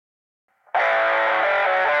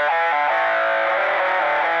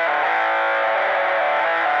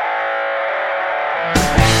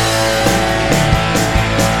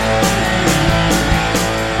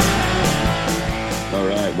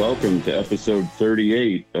welcome to episode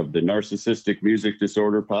 38 of the Narcissistic Music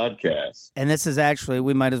Disorder Podcast. And this is actually,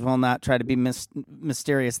 we might as well not try to be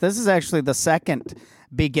mysterious. This is actually the second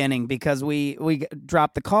beginning because we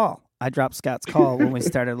dropped the call. I dropped Scott's call when we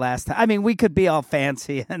started last time. I mean, we could be all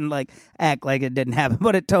fancy and like act like it didn't happen,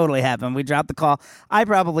 but it totally happened. We dropped the call. I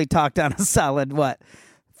probably talked on a solid,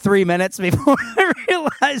 3 minutes before I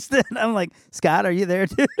realized it. I'm like, Scott, are you there,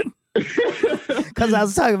 dude? Because I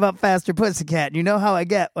was talking about Faster Pussycat. And you know how I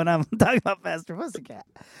get when I'm talking about Faster Pussycat.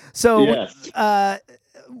 So Yes.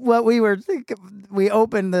 what we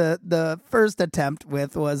opened the first attempt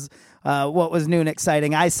with was what was new and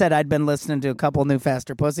exciting. I said I'd been listening to a couple new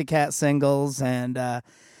Faster Pussycat singles, and I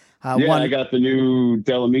got the new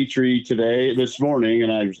Delamitri this morning,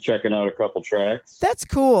 and I was checking out a couple tracks. That's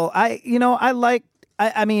cool. I like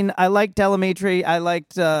Delamitri. I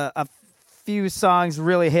liked a few songs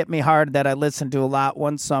really hit me hard that I listened to a lot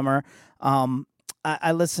one summer.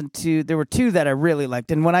 I listened to, there were two that I really liked,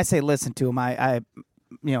 and when I say listen to them, I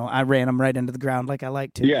ran them right into the ground like I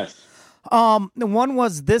like to. Yes. The one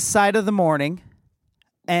was This Side of the Morning,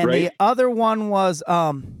 and Right. the other one was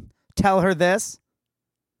Tell Her This.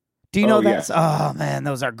 Do you know that? Yes. Oh man,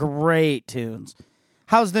 those are great tunes.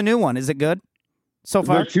 How's the new one? Is it good so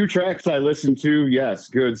far? The two tracks I listened to, yes,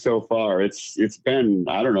 good so far. It's been,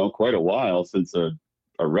 I don't know, quite a while since a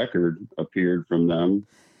record appeared from them.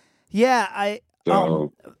 Yeah,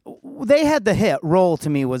 So they had the hit. Roll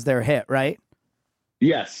to Me was their hit, right?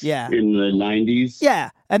 yes, Yeah. in the 90s.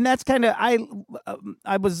 Yeah, and that's kind of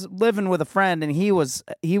I was living with a friend, and he was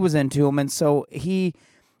into them, and so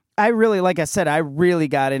I really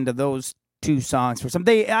got into those two songs for some.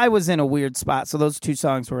 I was in a weird spot, so those two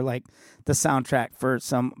songs were like the soundtrack for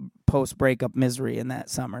some post breakup misery in that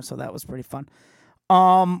summer. So that was pretty fun.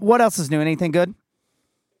 What else is new? Anything good?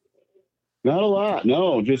 Not a lot,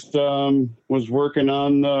 no. Just was working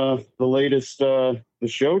on the latest the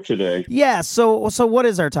show today. Yeah. So what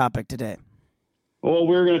is our topic today? Well,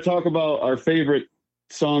 we're going to talk about our favorite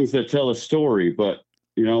songs that tell a story, but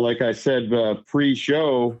like I said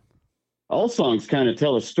pre-show, all songs kind of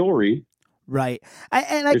tell a story. Right.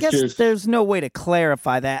 I guess there's no way to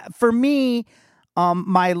clarify that. For me,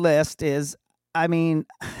 my list is,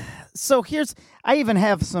 so I even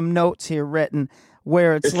have some notes here written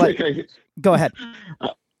where it's like go ahead.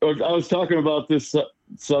 I was talking about this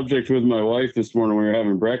subject with my wife this morning when we were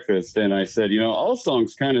having breakfast, and I said, all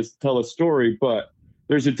songs kind of tell a story, but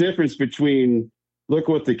there's a difference between Look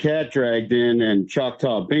What the Cat Dragged In and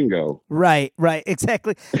Choctaw Bingo. Right,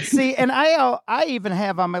 exactly. See, and I even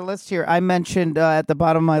have on my list here, I mentioned at the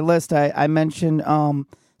bottom of my list, I mentioned,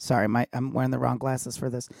 sorry, I'm wearing the wrong glasses for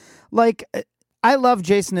this. Like, I love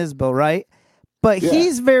Jason Isbell, right? But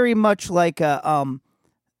he's very much like a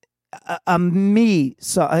me.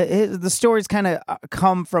 So the stories kind of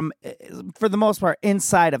come from, for the most part,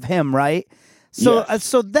 inside of him, right? So,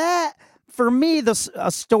 so that, for me, a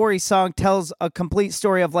story song tells a complete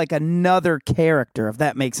story of like another character, if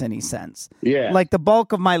that makes any sense. Yeah. Like the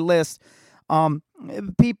bulk of my list,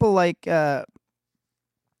 people like,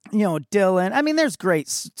 Dylan. I mean, there's great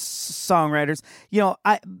songwriters.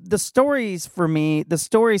 The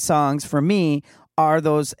story songs for me are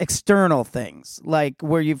those external things, like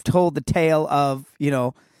where you've told the tale of,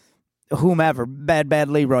 whomever, Bad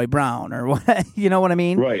Leroy Brown or what, you know what I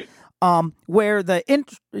mean? Right. Where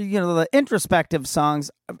the introspective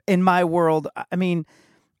songs in my world, I mean,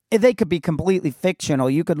 they could be completely fictional.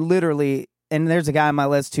 You could literally, and there's a guy on my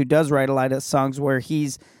list who does write a lot of songs where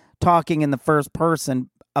he's talking in the first person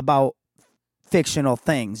about fictional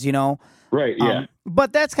things, Right, yeah.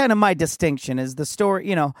 But that's kind of my distinction is the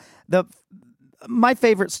story, my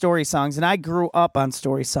favorite story songs, and I grew up on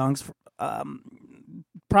story songs,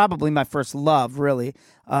 probably my first love really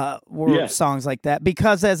were songs like that,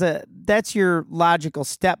 because that's your logical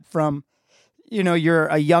step from, you're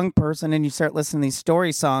a young person and you start listening to these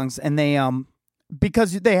story songs, and they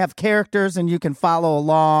because they have characters and you can follow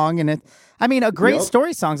along, and a great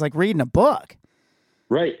story song's like reading a book.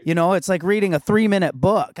 Right. It's like reading a 3-minute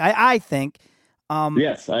book. I think.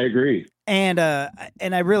 Yes, I agree. And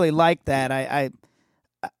I really like that.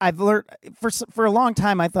 I've learned for a long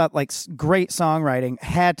time. I thought like great songwriting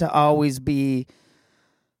had to always be,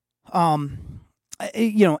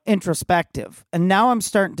 introspective. And now I'm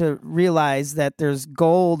starting to realize that there's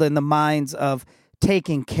gold in the minds of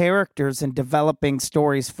taking characters and developing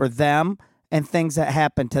stories for them and things that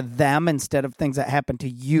happen to them instead of things that happen to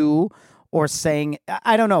you, or saying,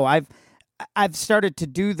 I don't know. I've started to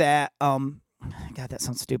do that. God, that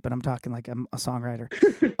sounds stupid. I'm talking like I'm a songwriter.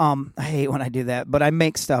 I hate when I do that, but I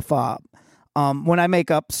make stuff up. When I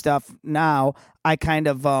make up stuff now, I kind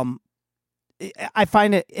of I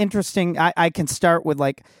find it interesting. I can start with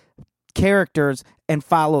like characters and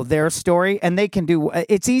follow their story, and they can do.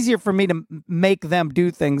 It's easier for me to make them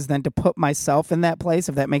do things than to put myself in that place.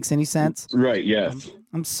 If that makes any sense. Right. Yes.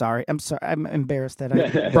 I'm sorry. I'm embarrassed that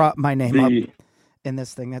I brought my name up in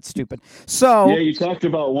this thing. That's stupid. So yeah, you talked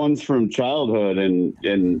about ones from childhood,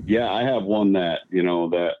 and yeah, I have one that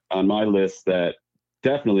that on my list that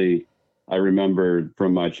definitely I remembered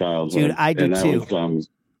from my childhood. Dude, I do and that too. Was,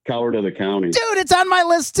 Coward of the County. Dude, it's on my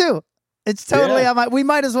list too. It's totally on my. We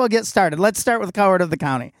might as well get started. Let's start with Coward of the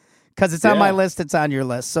County because it's on my list. It's on your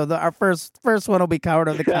list. So our first one will be Coward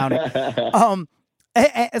of the County.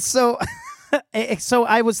 So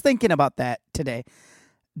I was thinking about that today.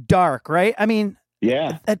 Dark, right? I mean,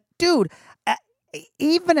 yeah, dude.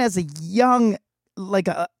 Even as a young, like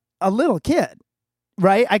a little kid,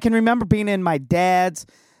 right? I can remember being in my dad's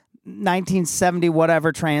 1970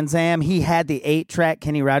 whatever Trans Am. He had the 8-track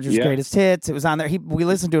Kenny Rogers Greatest Hits. It was on there. We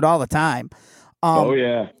listened to it all the time. Oh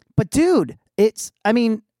yeah. But dude, I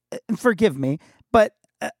mean, forgive me, but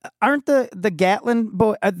aren't the Gatlin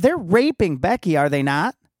boy? They're raping Becky, are they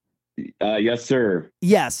not? Yes, sir.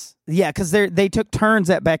 Yes, yeah, because they took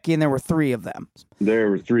turns at Becky, and there were 3 of them. There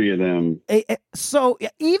were 3 of them. So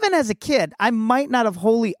even as a kid, I might not have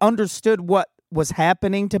wholly understood what was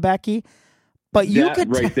happening to Becky. But you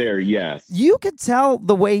could right there, yes. You could tell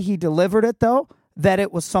the way he delivered it, though, that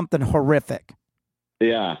it was something horrific.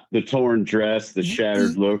 Yeah, the torn dress, the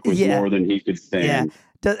shattered look was more than he could stand.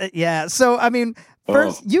 Yeah. So, I mean,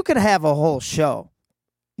 first, you could have a whole show.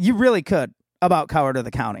 You really could about Coward of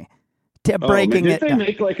the County. Breaking it. Did they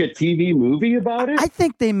make like a TV movie about it? I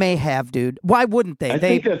think they may have, dude. Why wouldn't they? I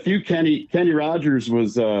think a few Kenny Rogers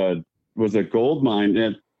was a gold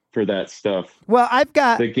mine for that stuff. Well, I've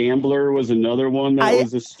got The Gambler was another one that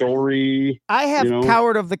was a story. I have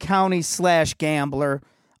Coward of the County / Gambler.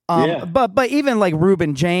 But even like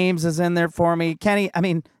Reuben James is in there for me. Kenny, I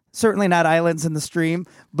mean, certainly not Islands in the Stream,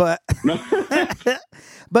 but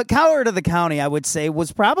but Coward of the County, I would say,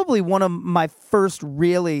 was probably one of my first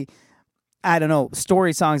really, I don't know,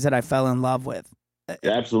 story songs that I fell in love with.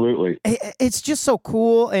 Absolutely. It's just so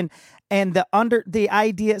cool, and the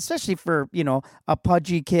idea, especially for a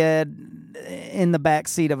pudgy kid in the back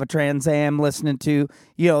seat of a Trans Am listening to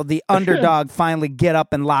the underdog finally get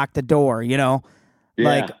up and lock the door.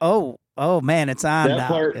 Like oh man, it's on. That now,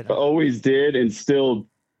 part always did, and still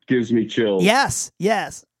gives me chills. Yes.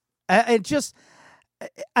 It just.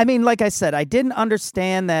 I mean, like I said, I didn't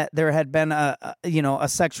understand that there had been a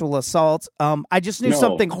sexual assault. I just knew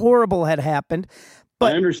something horrible had happened.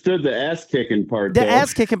 But I understood the ass kicking part.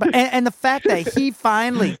 Ass kicking, and the fact that he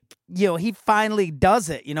finally, does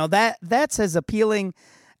it. That's as appealing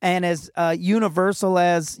and as universal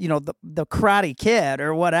as the Karate Kid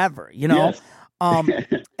or whatever. Yes.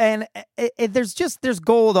 And there's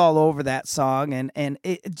gold all over that song, and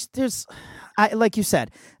there's. Like you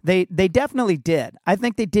said, they definitely did. I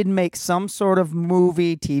think they did make some sort of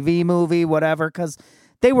TV movie, whatever, because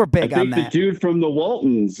they were big on that. I think the dude from the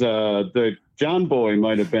Waltons, the John Boy,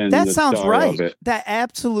 might have been. That the sounds star right. Of it. That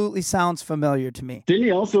absolutely sounds familiar to me. Didn't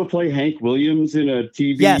he also play Hank Williams in a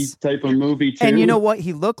TV type of movie too? And you know what?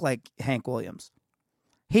 He looked like Hank Williams.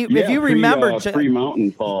 If you remember, Free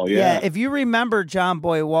Mountain Paul. If you remember John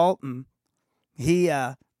Boy Walton, he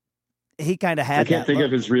kind of had. I can't think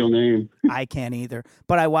of his real name. I can't either.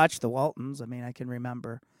 But I watched the Waltons. I mean, I can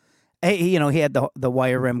remember. He had the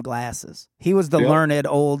wire rim glasses. He was the learned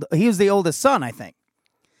old. He was the oldest son, I think.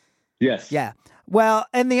 Yes. Yeah. Well,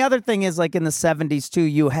 and the other thing is, like in the 70s too,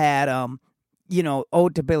 you had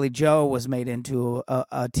Ode to Billy Joe was made into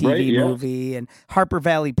a TV movie, and Harper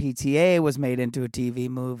Valley PTA was made into a TV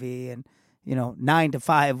movie, and 9 to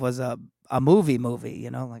 5 was a movie.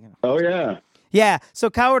 Oh yeah. Yeah, so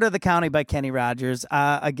Coward of the County by Kenny Rogers.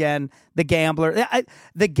 Again, The Gambler.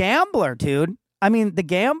 The Gambler, dude. I mean, The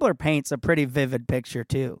Gambler paints a pretty vivid picture,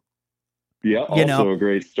 too. Yeah, also a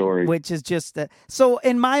great story. Which is just... so,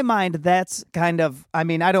 in my mind, that's kind of... I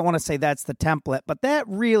mean, I don't want to say that's the template, but that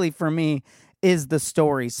really, for me, is the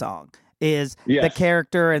story song. Is the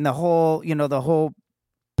character and the whole, the whole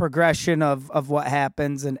progression of what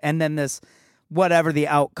happens, and then this, whatever the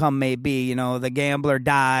outcome may be, the gambler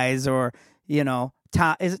dies, or...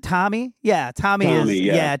 is it Tommy? Yeah, Tommy is.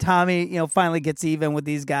 Yeah, Tommy. Finally gets even with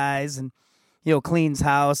these guys, and cleans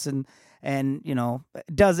house, and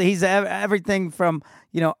does he's everything from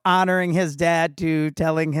honoring his dad to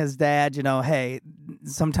telling his dad, hey,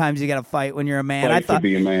 sometimes you got to fight when you're a man. Fight to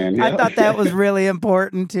be a man. Yeah. I thought that was really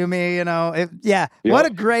important to me. What a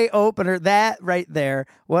great opener that right there.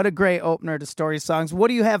 What a great opener to story songs. What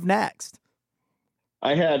do you have next?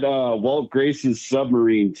 I had Walt Grace's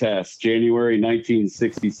Submarine Test, January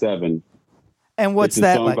 1967. And what's It's a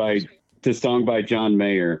that song like? it's a song by John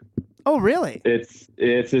Mayer. Oh, really? It's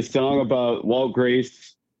a song about Walt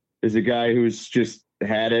Grace is a guy who's just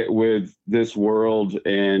had it with this world,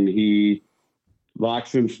 and he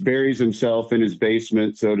buries himself in his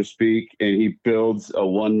basement, so to speak, and he builds a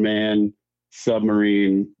one-man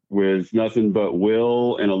submarine with nothing but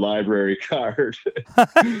will and a library card.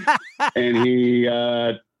 And he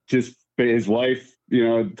just his wife,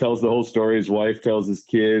 tells the whole story. His wife tells his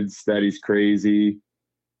kids that he's crazy,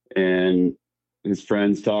 and his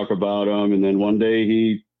friends talk about him. And then one day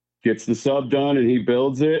he gets the sub done and he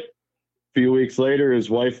builds it. A few weeks later, his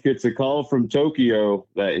wife gets a call from Tokyo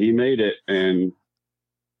that he made it, and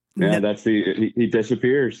he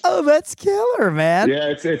disappears. Oh, that's killer, man.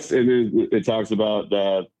 Yeah, it talks about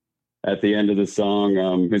at the end of the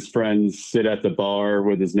song, his friends sit at the bar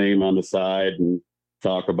with his name on the side and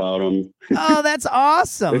talk about him. Oh, that's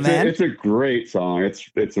awesome, man. It's a great song.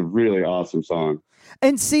 It's a really awesome song.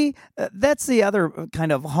 And see, that's the other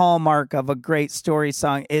kind of hallmark of a great story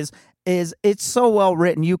song is it's so well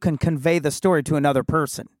written you can convey the story to another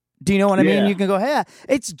person. Do you know what I mean? You can go, hey,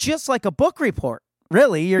 it's just like a book report.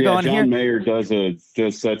 Really, you're going John here. Mayer does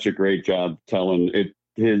such a great job telling it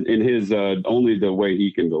in his only the way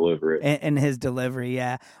he can deliver it. In his delivery,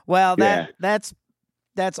 yeah. Well, that's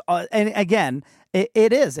and again,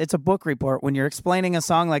 it's a book report when you're explaining a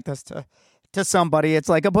song like this to somebody. It's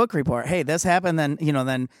like a book report. Hey, this happened, then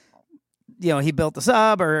he built the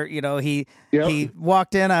sub, or he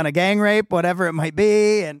walked in on a gang rape, whatever it might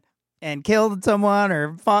be, and killed someone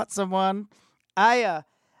or fought someone.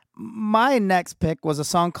 My next pick was a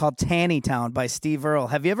song called Tannytown by Steve Earle.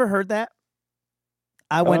 Have you ever heard that?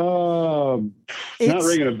 It's not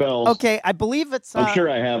ringing a bell. Okay, I believe it's. I'm sure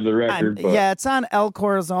I have the record. Yeah, it's on El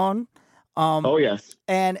Corazon. Oh yes,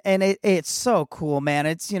 and it's so cool, man.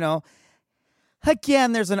 It's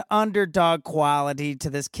again, there's an underdog quality to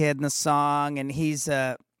this kid in the song, and he's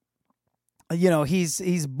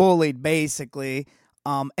he's bullied basically.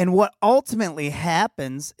 And what ultimately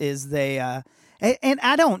happens is they and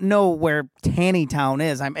I don't know where Tannytown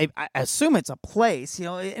is. I assume it's a place,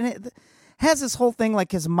 and it has this whole thing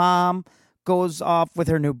like his mom goes off with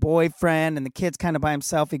her new boyfriend and the kid's kind of by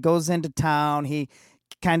himself. He goes into town. He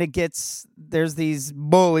kind of there's these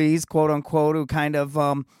bullies, quote unquote, who kind of,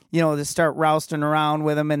 they start rousting around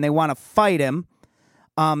with him and they want to fight him.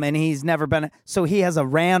 And he's never been, so he has a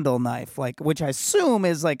Randall knife, which I assume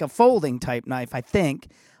is like a folding type knife, I think.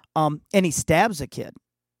 And he stabs a kid.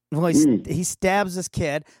 Well, he stabs this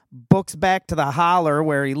kid, books back to the holler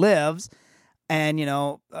where he lives. And,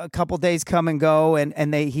 a couple days come and go,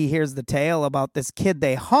 and he hears the tale about this kid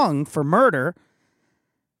they hung for murder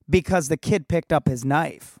because the kid picked up his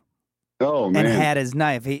knife. Oh, man. And had his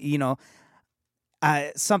knife. He,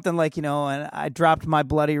 something like, and I dropped my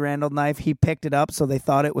bloody Randall knife. He picked it up, so they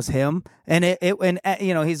thought it was him. And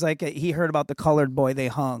he's like, he heard about the colored boy they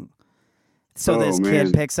hung. So this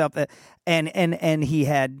kid picks up and he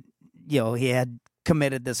had, he had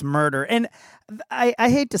committed this murder. And I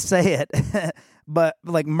hate to say it, but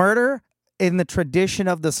like murder in the tradition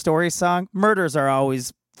of the story song, murders are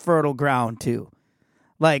always fertile ground too.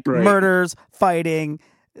 Like murders, fighting,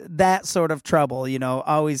 that sort of trouble,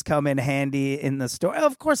 always come in handy in the story.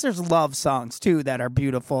 Of course, there's love songs too that are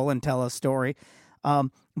beautiful and tell a story.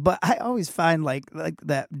 But I always find like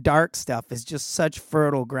that dark stuff is just such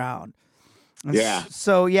fertile ground. Yeah.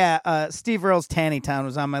 So Steve Earle's Tannytown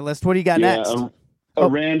was on my list. What do you got next? A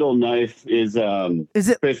Randall knife is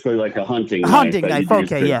it basically like a hunting knife.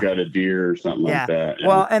 Okay, yeah. Got a deer or something like that. Yeah.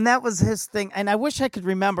 Well, and that was his thing. And I wish I could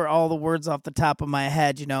remember all the words off the top of my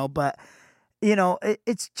head, but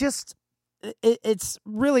it's just it's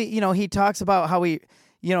really, he talks about how he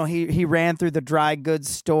ran through the dry goods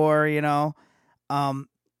store,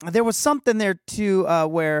 there was something there too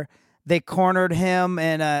where they cornered him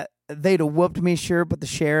and they'd have whooped me, sure, but the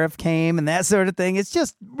sheriff came and that sort of thing. It's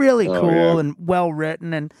just really cool and well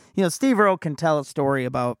written. And, Steve Earle can tell a story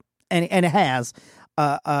about, and it has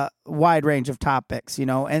a wide range of topics,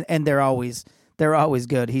 and they're always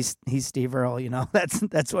good. He's Steve Earle,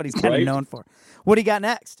 that's what he's kind of known for. What do you got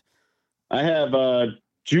next? I have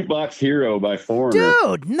Jukebox Hero by Foreigner.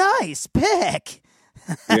 Dude, nice pick.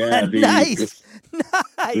 Yeah, nice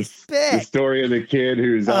pick. The story of the kid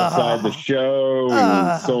who's outside the show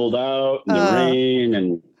and sold out in the rain,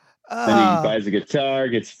 and Then he buys a guitar,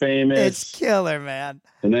 gets famous. It's killer, man.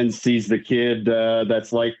 And then sees the kid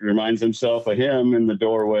that's like reminds himself of him in the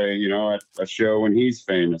doorway, at a show when he's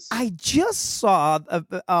famous. I just saw.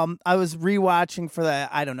 I was rewatching for the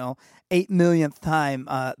 8 millionth time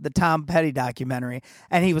the Tom Petty documentary,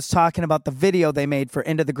 and he was talking about the video they made for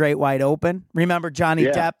Into the Great Wide Open. Remember Johnny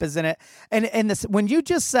Depp is in it, and this when you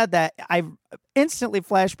just said that, I instantly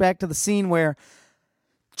flashed back to the scene where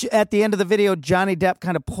at the end of the video, Johnny Depp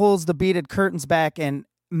kind of pulls the beaded curtains back, and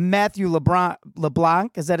Matthew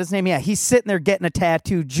LeBlanc, is that his name? Yeah, he's sitting there getting a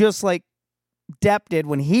tattoo just like Depp did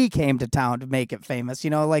when he came to town to make it famous.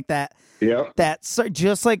 Like that. Yeah. That's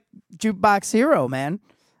just like Jukebox Hero, man.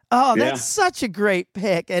 Oh, that's such a great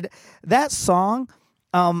pick. And that song,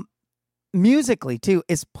 musically too,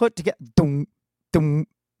 is put together. Dum, dum,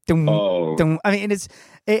 dum, dum. I mean, it's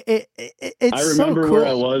I remember so cool. Where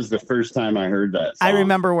I was the first time I heard that song. I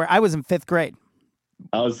remember where I was in 5th grade.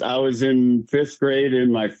 I was in 5th grade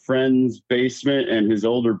in my friend's basement, and his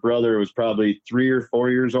older brother was probably 3 or 4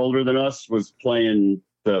 years older than us, was playing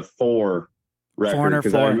the 4 record.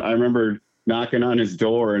 Because I remember knocking on his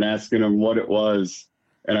door and asking him what it was.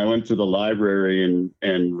 And I went to the library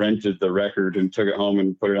and rented the record and took it home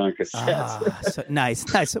and put it on cassette. So nice.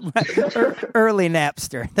 Early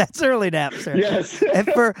Napster. That's early Napster. Yes. And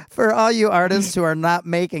for all you artists who are not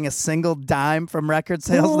making a single dime from record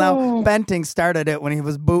sales now, Benting started it when he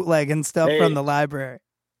was bootlegging stuff from the library.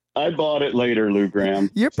 I bought it later, Lou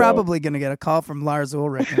Graham. You're probably going to get a call from Lars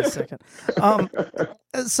Ulrich in a second.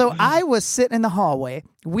 So I was sitting in the hallway.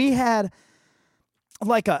 We had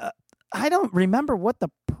I don't remember what the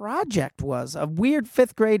project was, a weird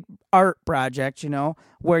 5th grade art project,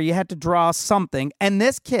 where you had to draw something. And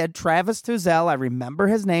this kid, Travis Tuzel, I remember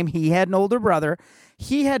his name. He had an older brother.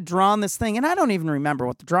 He had drawn this thing, and I don't even remember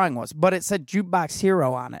what the drawing was, but it said Jukebox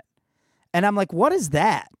Hero on it. And I'm like, what is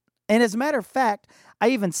that? And as a matter of fact, I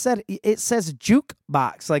even said, it says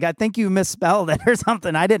jukebox. Like, I think you misspelled it or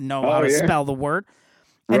something. I didn't know how to spell the word.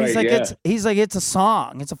 And he's like, it's a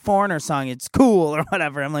song. It's a Foreigner song. It's cool or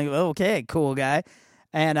whatever. I'm like, okay, cool guy.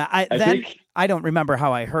 And I don't remember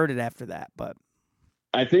how I heard it after that, but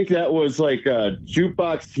I think that was like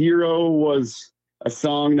Jukebox Hero was a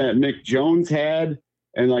song that Mick Jones had,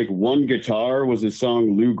 and like One Guitar was a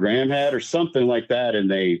song Lou Graham had or something like that. And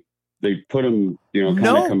they put them, kind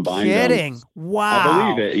of combined. No kidding. Them. Wow.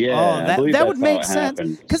 I believe it. Yeah. That would make sense.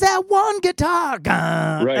 Because that one guitar.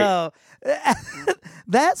 Right.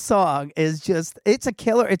 That song is it's a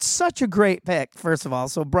killer. It's such a great pick, first of all.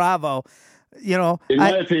 So bravo. In my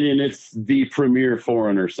opinion, it's the premier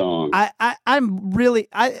Foreigner song.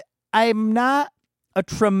 I'm not a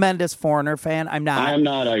tremendous Foreigner fan. I'm not. I am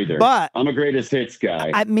not either. But I'm a greatest hits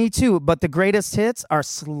guy. Me too. But the greatest hits are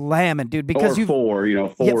slamming, dude. Because or 4, 4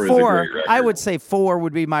 is a great record. I would say 4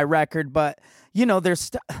 would be my record, but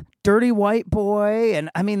there's Dirty White Boy, and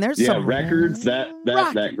I mean, there's some records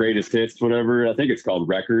that greatest hits, whatever. I think it's called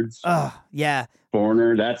Records. Yeah.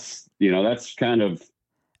 Foreigner. That's kind of.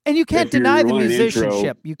 And you can't deny the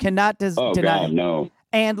musicianship. You cannot deny. God, no.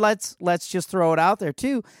 And let's just throw it out there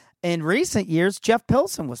too. In recent years, Jeff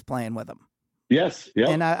Pilson was playing with him. Yes. Yeah.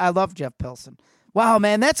 And I love Jeff Pilson. Wow,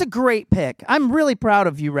 man, that's a great pick. I'm really proud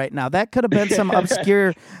of you right now. That could have been some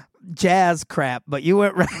obscure jazz crap, but you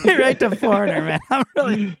went right to Foreigner,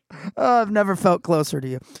 man. I've never felt closer to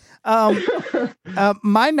you.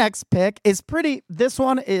 My next pick is pretty. This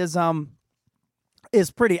one is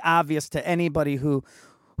pretty obvious to anybody who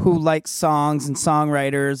likes songs and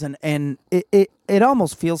songwriters, and it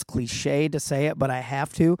almost feels cliche to say it, but I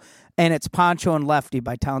have to. And it's Poncho and Lefty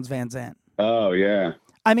by Townes Van Zandt. Oh yeah.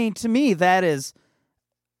 I mean, to me, that is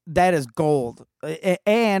gold.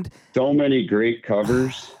 And so many great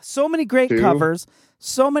covers. So many great covers.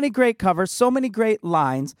 So many great covers. So many great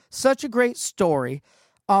lines. Such a great story.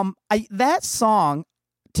 That song,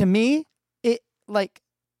 to me,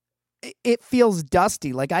 it feels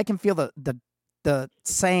dusty. Like I can feel the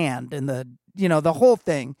sand and the whole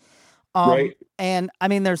thing. Right. And I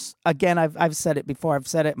mean, there's, again, I've said it before. I've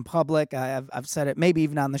said it in public. I've said it maybe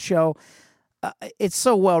even on the show. It's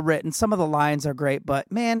so well written. Some of the lines are great,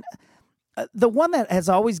 but man, the one that has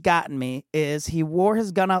always gotten me is he wore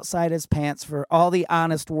his gun outside his pants for all the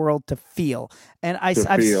honest world to feel. And I've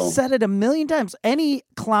said it a million times. Any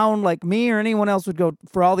clown like me or anyone else would go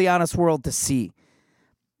for all the honest world to see,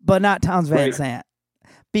 but not Townes Van Zandt.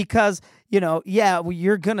 Because,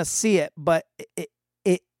 you're going to see it, but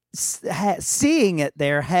seeing it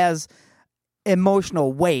there has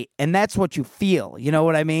emotional weight, and that's what you feel. You know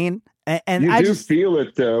what I mean? And you do feel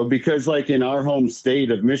it, though, because like in our home state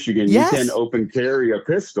of Michigan, you can open carry a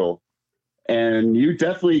pistol. And you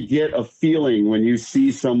definitely get a feeling when you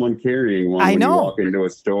see someone carrying one I when know. you walk into a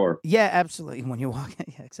store. Yeah, absolutely. When you walk,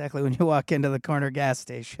 yeah, exactly. When you walk into the corner gas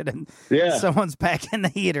station and Yeah. someone's packing the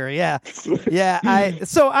heater, yeah, yeah. I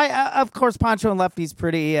of course, Poncho and Lefty's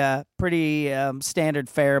pretty standard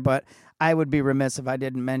fare, but I would be remiss if I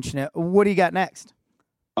didn't mention it. What do you got next?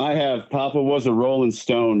 I have Papa Was a Rolling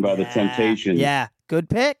Stone by the Temptations. Yeah, good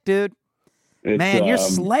pick, dude. It's, Man, you're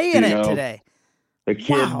slaying it today. The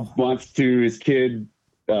kid wants to, his dad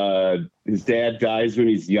dies when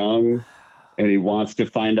he's young, and he wants to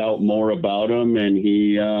find out more about him, and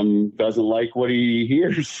he doesn't like what he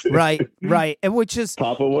hears. Right. And which is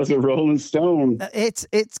Papa Was a Rolling Stone.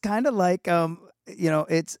 It's kind of like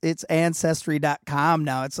it's ancestry.com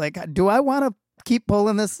now. It's like, do I want to keep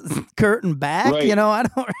pulling this curtain back? Right. I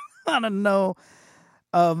don't want to know.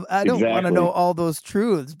 I don't want to know all those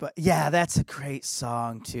truths, but yeah, that's a great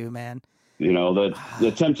song too, man.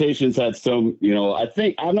 The Temptations had some,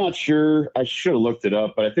 I'm not sure, I should have looked it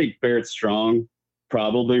up, but I think Barrett Strong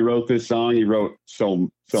probably wrote this song. He wrote so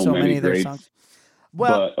many of their greats. songs.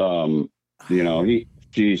 Well, but,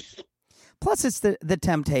 geez. Plus it's the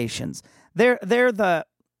Temptations. They're the,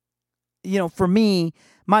 for me,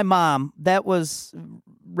 my mom, that was,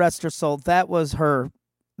 rest her soul, that was her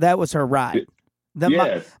ride.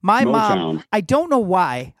 My mom, I don't know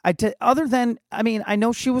why. Other than, I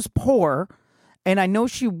know she was poor, and I know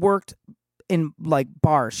she worked in like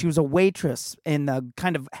bars. She was a waitress in the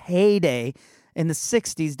kind of heyday in the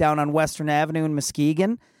 60s down on Western Avenue in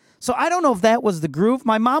Muskegon. So I don't know if that was the groove.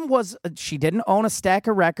 My mom she didn't own a stack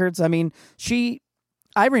of records. I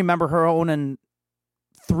remember her owning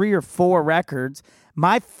 3 or 4 records.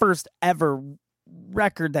 My first ever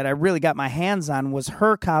record that I really got my hands on was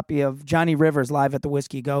her copy of Johnny Rivers Live at the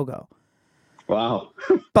Whiskey Go-Go. Wow.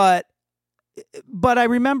 but I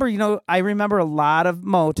remember, a lot of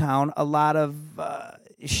Motown, a lot of,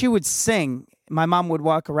 she would sing. My mom would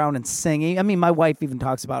walk around and sing. My wife even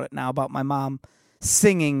talks about it now, about my mom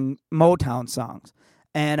singing Motown songs.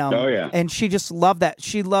 And, and she just loved that.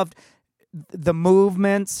 She loved the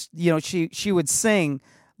movements. She would sing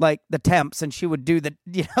like the Temps, and she would do the,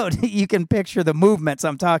 you can picture the movements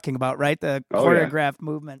I'm talking about, right? The choreographed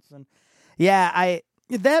movements. And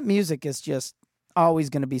that music is just always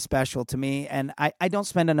going to be special to me. And I don't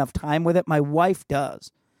spend enough time with it. My wife does.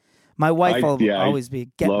 My wife will always be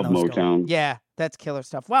getting love those Motown. Going. Yeah, that's killer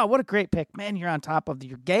stuff. Wow, what a great pick. Man, you're on top of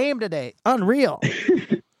your game today. Unreal.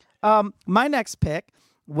 My next pick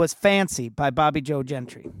was Fancy by Bobby Joe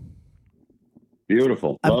Gentry.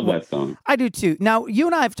 Beautiful. Love that song. I do too. Now, you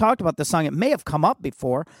and I have talked about this song. It may have come up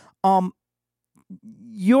before.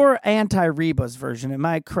 Your anti-Reba's version, am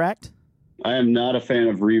I correct? I am not a fan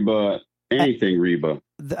of Reba. Anything Reba.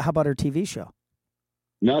 How about her TV show?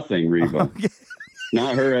 Nothing Reba. Okay.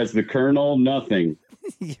 Not her as the Colonel. Nothing.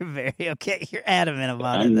 You're very okay. You're adamant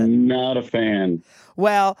about it. I'm not a fan.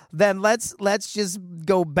 Well, then let's just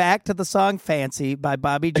go back to the song "Fancy" by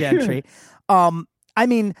Bobby Gentry.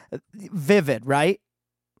 Vivid, right?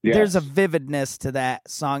 Yes. There's a vividness to that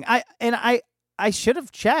song. I should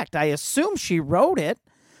have checked. I assume she wrote it.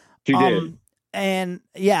 She did. And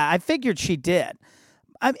yeah, I figured she did.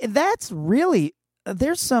 That's really,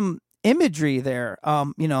 there's some imagery there.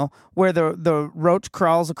 Where the roach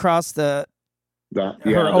crawls across her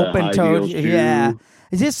open toe. Yeah,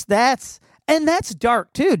 that's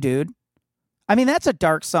dark too, dude. That's a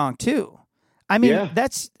dark song too.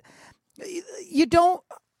 That's. You don't,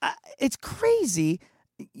 it's crazy.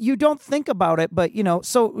 You don't think about it, but,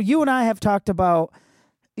 so you and I have talked about,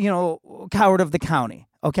 Coward of the County.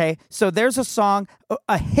 Okay. So there's a song,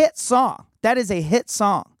 a hit song. That is a hit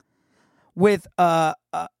song with a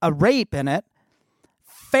rape in it.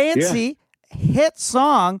 Fancy hit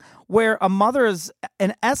song where a mother is,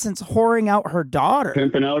 in essence, whoring out her daughter.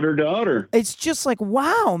 Pimping out her daughter. It's just like,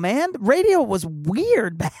 wow, man. Radio was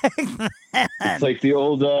weird back then. It's like the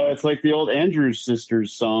old Andrews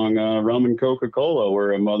Sisters song, Rum and Coca-Cola,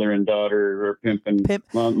 where a mother and daughter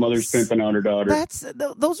are mother's pimping out her daughter.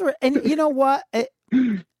 Those were, and you know what?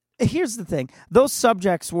 Here's the thing. Those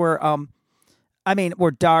subjects were,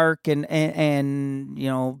 were dark and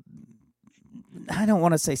I don't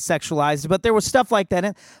want to say sexualized, but there was stuff like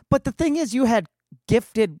that. But the thing is, you had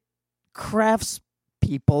gifted crafts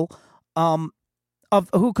people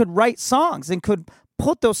who could write songs and could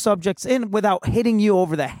put those subjects in without hitting you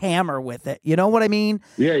over the hammer with it. You know what I mean?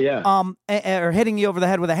 Yeah. Or hitting you over the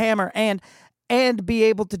head with a hammer, and be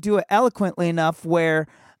able to do it eloquently enough where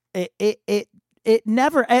it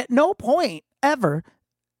never, at no point ever,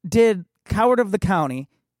 did Coward of the County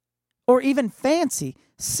or even Fancy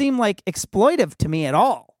seem like exploitive to me at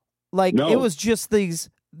all. Like, no. It was just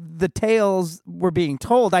these the tales were being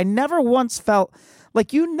told, I never once felt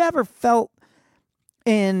like you never felt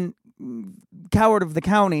in Coward of the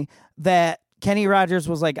County that Kenny Rogers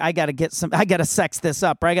was like, I got to sex this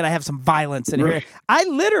up, or I got to have some violence in here. I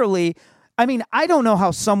don't know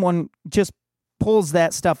how someone just pulls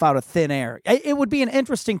that stuff out of thin air. It would be an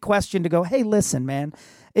interesting question to go, hey, listen, man,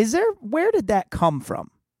 where did that come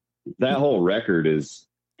from? That whole record is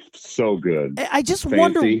so good. I just Fancy.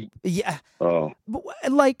 wonder, yeah. Oh,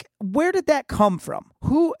 like, where did that come from?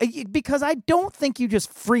 Because I don't think you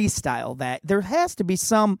just freestyle that. There has to be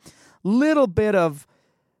some little bit of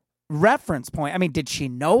reference point. I mean, did she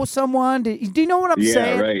know someone? Do you know what I'm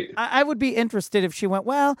saying? Yeah, right. I would be interested if she went,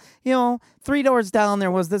 well, 3 doors down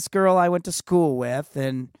there was this girl I went to school with,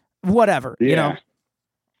 and whatever,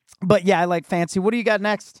 But yeah, I like Fancy. What do you got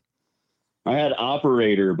next? I had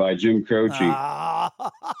Operator by Jim Croce.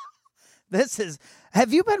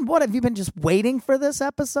 Have you been just waiting for this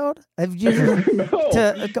episode? Have you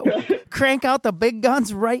to crank out the big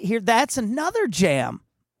guns right here? That's another jam.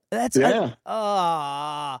 That's where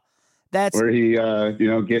he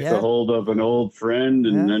gets a hold of an old friend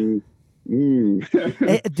and then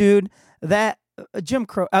dude, that Jim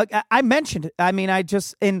Croce, I mentioned it. I mean, I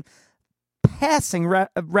just in passing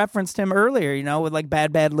referenced him earlier, with like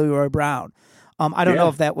Bad Leroy Brown. I don't know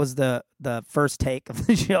if that was the first take of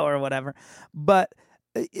the show or whatever, but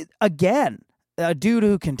again, a dude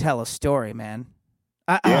who can tell a story, man.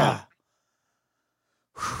 I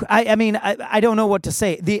mean, I don't know what to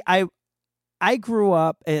say. I grew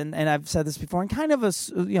up and I've said this before in kind of a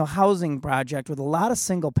housing project with a lot of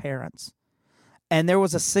single parents, and there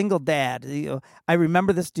was a single dad. I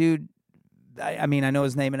remember this dude. I mean, I know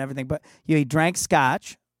his name and everything, but he drank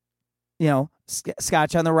scotch,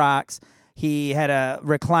 scotch on the rocks. He had a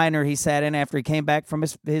recliner he sat in after he came back from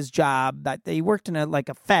his job. He worked in a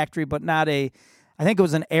factory, but not I think it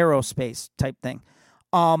was an aerospace type thing.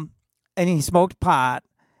 And he smoked pot,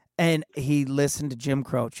 and he listened to Jim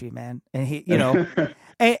Croce, man. And he,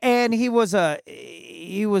 and he was a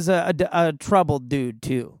troubled dude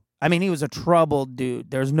too. I mean, he was a troubled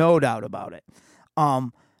dude. There's no doubt about it.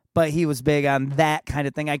 But he was big on that kind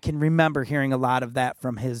of thing. I can remember hearing a lot of that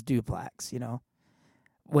from his duplex,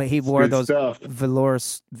 when he wore those velour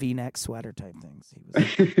V-neck sweater type things. He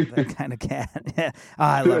was that kind of cat. Yeah.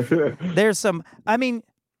 I love it. There's some, I mean,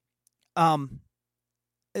 Don't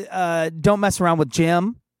Mess Around with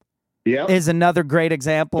Jim is another great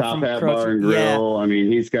example. Top from Hat Croce. Bar and Grill. I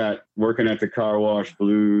mean, he's got Working at the Car Wash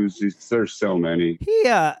Blues. There's so many.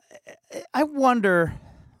 I wonder,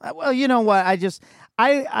 well, you know what?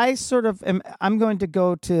 I sort of I'm going to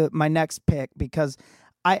go to my next pick because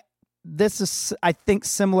this is, I think,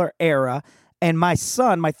 similar era. And my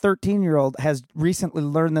son, my 13-year-old, has recently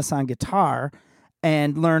learned this on guitar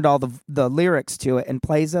and learned all the lyrics to it and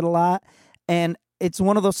plays it a lot. And it's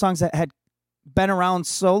one of those songs that had been around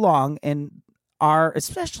so long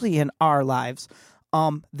especially in our lives,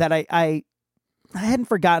 that I hadn't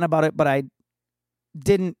forgotten about it, but I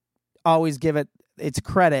didn't always give it its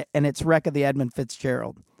credit. And it's Wreck of the Edmund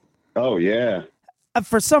Fitzgerald. Oh, yeah.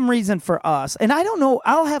 For some reason for us, and I don't know,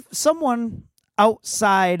 I'll have someone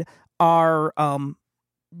outside our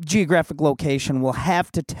geographic location will have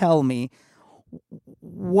to tell me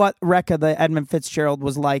what Wreck of the Edmund Fitzgerald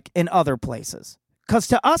was like in other places. Because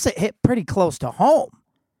to us, it hit pretty close to home.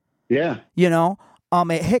 Yeah.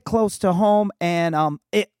 It hit close to home, and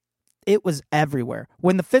it was everywhere.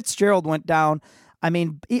 When the Fitzgerald went down, I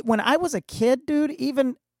mean, when I was a kid, dude,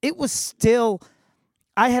 even it was still...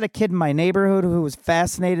 I had a kid in my neighborhood who was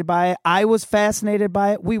fascinated by it. I was fascinated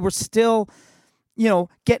by it. We were still,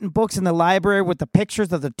 getting books in the library with the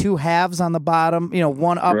pictures of the two halves on the bottom,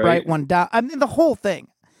 one upright, right. One down. I mean, the whole thing.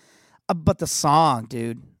 But the song,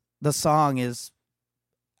 dude, the song is,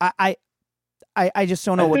 I just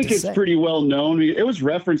don't know what to say. I think it's pretty well known. It was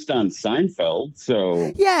referenced on Seinfeld,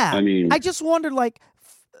 so. Yeah. I mean. I just wondered,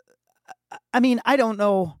 I don't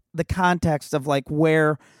know the context of,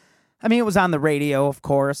 where. I mean, it was on the radio, of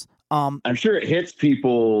course. I'm sure it hits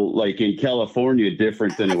people in California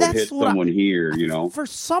different than it would hit someone here, For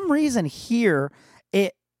some reason here,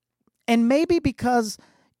 and maybe because,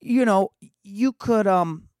 you could,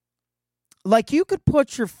 you could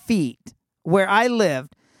put your feet where I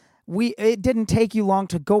lived. It didn't take you long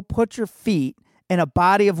to go put your feet in a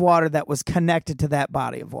body of water that was connected to that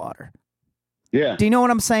body of water. Yeah. Do you know what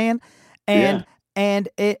I'm saying? And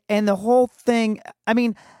the whole thing, I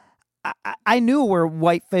mean, I knew where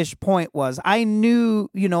Whitefish Point was. I knew,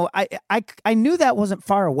 I knew that wasn't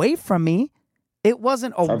far away from me. It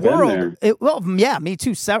wasn't a world. Me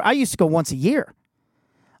too. I used to go once a year.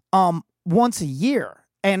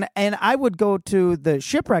 And I would go to the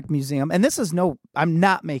Shipwreck Museum, and I'm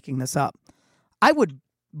not making this up. I would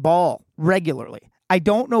bawl regularly. I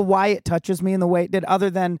don't know why it touches me in the way it did, other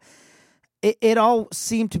than it all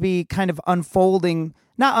seemed to be kind of unfolding,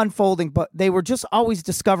 not unfolding, but they were just always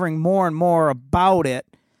discovering more and more about it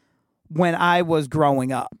when I was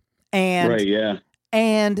growing up. And right, yeah.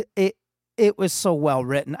 And it was so well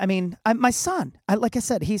written. I mean, my son, like I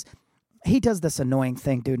said, he does this annoying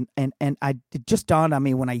thing, dude, and it just dawned on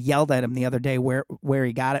me when I yelled at him the other day where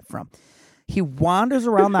he got it from. He wanders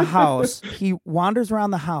around the house.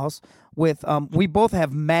 With we both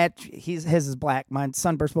have his is black, mine's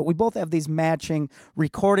sunburst, but we both have these matching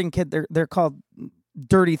recording kit. They're called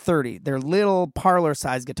Dirty 30. They're little parlor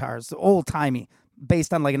size guitars, old timey,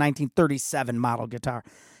 based on like a 1937 model guitar.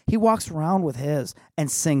 He walks around with his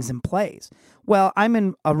and sings and plays. Well, I'm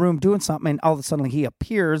in a room doing something, and all of a sudden he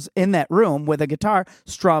appears in that room with a guitar,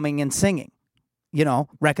 strumming and singing. You know,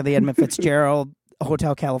 Wreck of the Edmund Fitzgerald,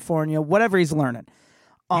 Hotel California, whatever he's learning.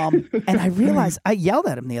 And I realized, I yelled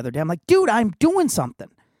at him the other day. I'm like, dude, I'm doing something.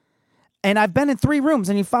 And I've been in 3 rooms,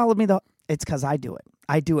 and he followed me. It's because I do it.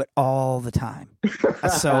 I do it all the time.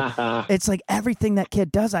 So it's like everything that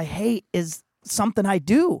kid does I hate is something I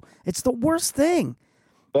do. It's the worst thing.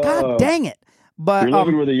 God dang it. But you're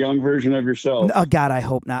living with a young version of yourself. Oh, God, I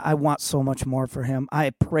hope not. I want so much more for him.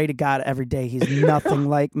 I pray to God every day. He's nothing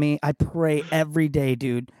like me. I pray every day,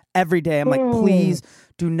 dude. Every day. I'm like, please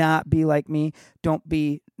do not be like me. Don't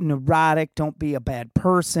be neurotic. Don't be a bad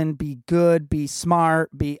person. Be good. Be smart.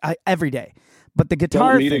 Every day. But the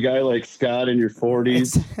guitar. Don't meet a guy like Scott in your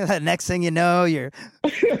 40s. The next thing you know, you're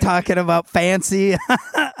talking about fancy on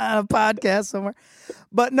a podcast somewhere.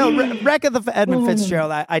 But no, Wreck of the Edmund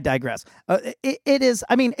Fitzgerald, I digress. It is,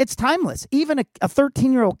 I mean, it's timeless. Even a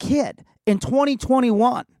 13-year-old kid in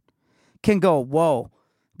 2021 can go, whoa,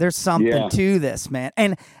 there's something to this, man.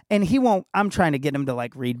 And he won't, I'm trying to get him to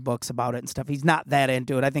like read books about it and stuff. He's not that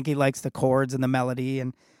into it. I think he likes the chords and the melody,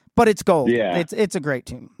 but it's gold. Yeah. It's a great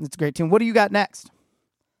tune. It's a great tune. What do you got next?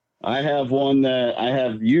 I have one that I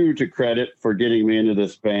have you to credit for getting me into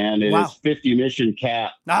this band. It is 50 Mission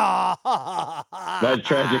Cap. By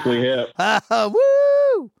Tragically Hip.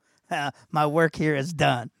 Woo! My work here is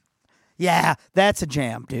done. Yeah, that's a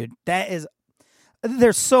jam, dude. There's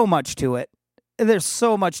so much to it.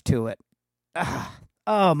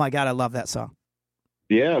 Oh my God, I love that song.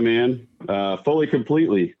 Yeah, man. Fully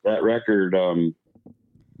Completely. That record.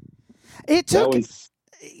 It took,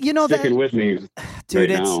 sticking with me,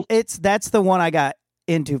 dude. Right that's the one I got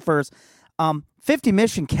into first. 50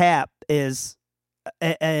 Mission Cap is,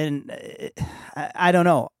 and I don't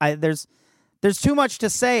know. There's too much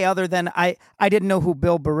to say other than I didn't know who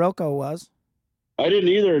Bill Barilko was. I didn't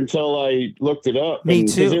either until I looked it up. Me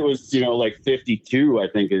too. Because it was, like 52, I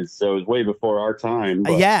think so it was way before our time.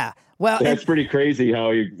 But yeah. Well, that's pretty crazy how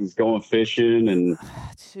he was going fishing and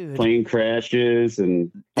plane crashes.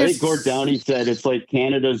 And I think Gord Downie said it's like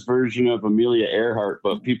Canada's version of Amelia Earhart,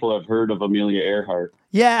 but people have heard of Amelia Earhart.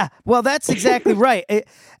 Yeah, well, that's exactly right.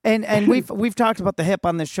 And we've talked about the Hip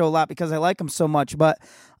on this show a lot because I like them so much. But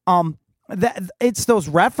it's those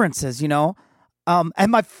references,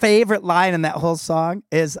 And my favorite line in that whole song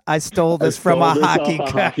is, "I stole this from a hockey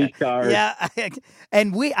card." Yeah,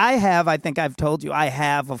 I think I've told you, I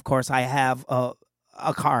have a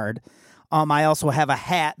card. I also have a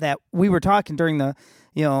hat that we were talking during the,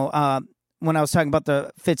 when I was talking about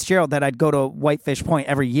the Fitzgerald, that I'd go to Whitefish Point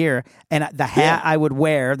every year, and the hat I would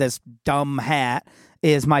wear, this dumb hat,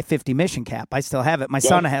 is my 50 Mission Cap. I still have it. My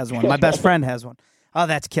son has one. My best friend has one. Oh,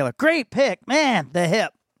 that's killer. Great pick, man. The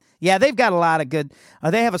Hip. Yeah, they've got a lot of good.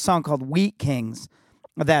 They have a song called Wheat Kings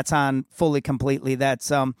that's on Fully Completely.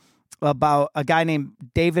 That's about a guy named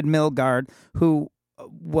David Milgaard who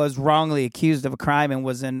was wrongly accused of a crime and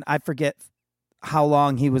was in, I forget how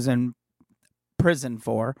long he was in prison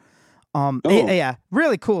for. Yeah,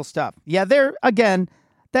 really cool stuff. Yeah,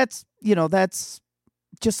 that's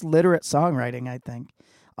just literate songwriting, I think.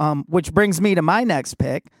 Which brings me to my next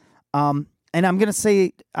pick. And I'm going to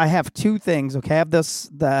say I have 2 things, okay? I have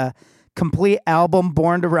the complete album,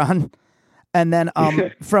 Born to Run. And then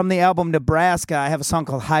from the album Nebraska, I have a song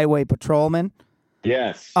called Highway Patrolman.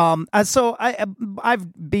 Yes. So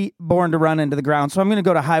I've beat Born to Run into the ground. So I'm going to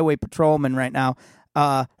go to Highway Patrolman right now.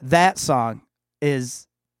 That song is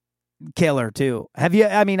killer too. Have you?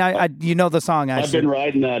 I mean, you know the song. I've been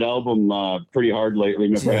riding that album pretty hard lately,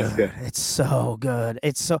 Nebraska. Dude, it's so good.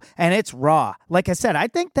 And it's raw. Like I said, I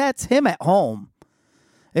think that's him at home.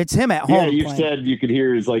 It's him at home. Yeah, you said you could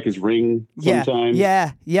hear his ring sometimes.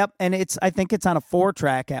 Yeah, yep. And I think it's on a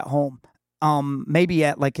 4-track at home. Maybe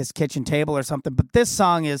at like his kitchen table or something. But this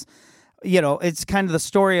song is it's kind of the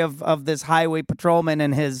story of this highway patrolman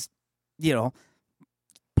and his,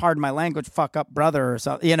 pardon my language, fuck up brother or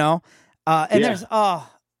something, and there's,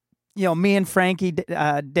 me and Frankie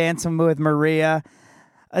dancing with Maria,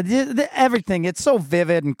 everything. It's so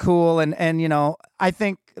vivid and cool. And I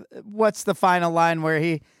think what's the final line where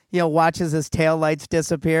he, watches his taillights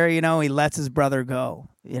disappear, he lets his brother go,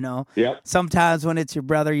 Yep. Sometimes when it's your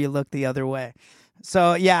brother, you look the other way.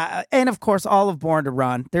 So, yeah. And of course, all of Born to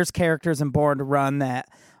Run, there's characters in Born to Run that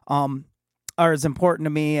are as important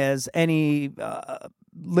to me as any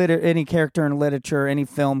character in literature, any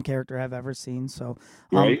film character I've ever seen. So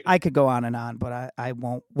Right. I could go on and on, but I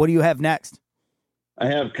won't. What do you have next? I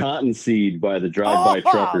have Cottonseed by the Drive-By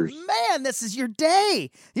Truckers. Man, this is your day.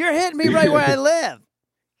 You're hitting me right where I live.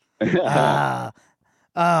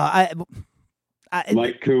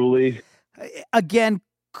 Mike Cooley. Again,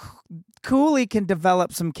 Cooley can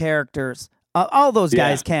develop some characters. All those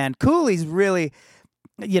guys can. Cooley's really,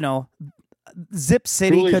 Zip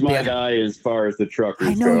City Cooley's could be my guy as far as the truckers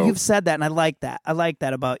I know go. you've said that, and I like that. I like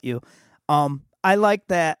that about you. I like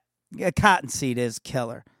that. Cottonseed is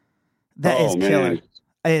killer. That is killer.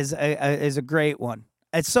 Is a great one.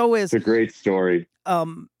 And so is it's a great story.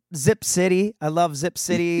 Zip City. I love Zip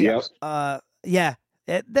City. Yep. Yeah.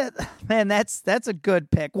 That's a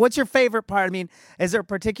good pick. What's your favorite part? I mean, is there a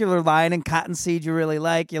particular line in Cottonseed you really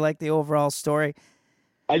like? You like the overall story?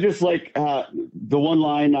 I just like the one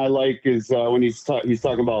line I like is when he's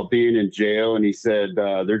talking about being in jail, and he said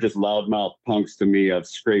they're just loudmouth punks to me. I've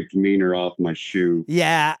scraped meaner off my shoe.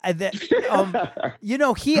 Yeah, another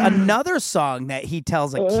song that he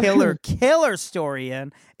tells a killer story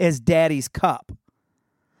in is Daddy's Cup.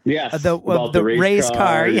 Yes, the race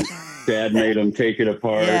car. Dad made him take it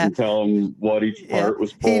apart and tell him what each part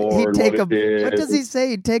was for and what it did. What does he say?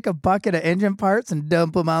 He'd take a bucket of engine parts and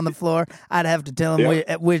dump them on the floor. I'd have to tell him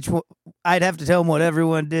I'd have to tell him what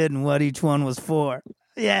everyone did and what each one was for.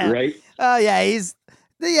 Yeah. Right. Oh yeah.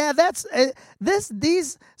 That's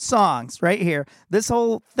these songs right here. This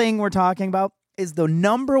whole thing we're talking about is the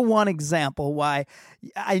number one example why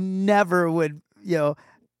I never would,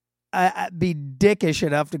 I'd be dickish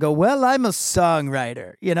enough to go, well, I'm a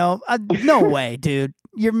songwriter, no way, dude.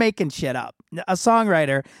 You're making shit up. A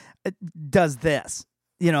songwriter does this,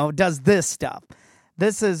 does this stuff.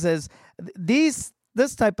 This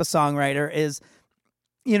type of songwriter is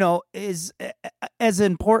as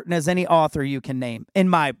important as any author you can name in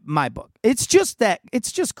my book. It's just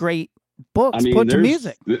great books put to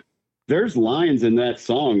music. There's lines in that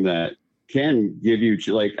song that can give you,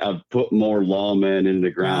 like, I've put more lawmen in the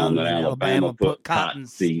ground than Alabama put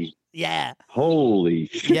cottonseed. Yeah. Holy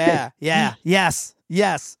shit. Yeah. Yes.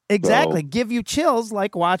 Exactly. So, give you chills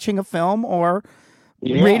like watching a film or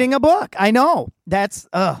reading a book. I know. That's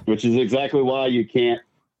which is exactly why you can't,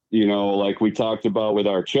 like we talked about with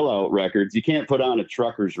our chill out records, you can't put on a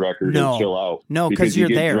truckers record and chill out. No, because you're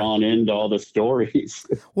there. Drawn into all the stories.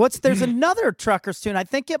 There's another truckers tune. I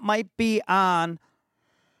think it might be on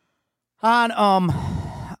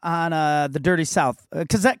the Dirty South,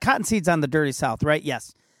 because that Cottonseed's on the Dirty South, right?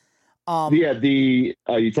 Yes. Are you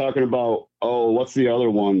talking about, what's the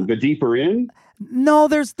other one? The Deeper In? No,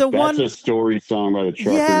 there's the one. That's a story song by the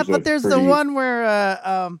Truckers. Yeah, but there's the one where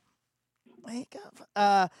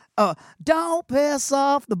don't piss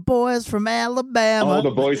off the boys from Alabama. Oh,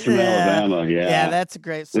 the boys from Alabama. Yeah, that's a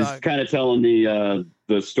great song. It's kind of telling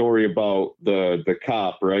the story about the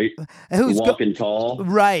cop, right? Who's walking tall,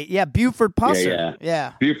 right? Yeah, Buford Pusser.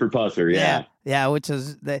 Yeah. Buford Pusser. Yeah. Which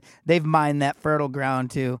is they've mined that fertile ground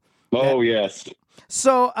too. Oh yes.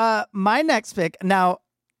 So my next pick now.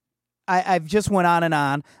 I've just went on and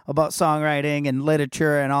on about songwriting and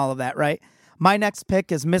literature and all of that, right? My next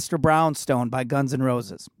pick is Mr. Brownstone by Guns N'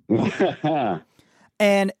 Roses. And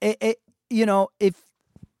the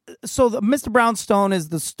Mr. Brownstone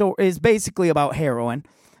is basically about heroin,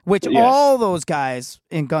 which all those guys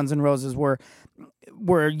in Guns N' Roses were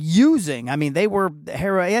using. I mean, they were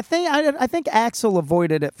heroin. I think Axl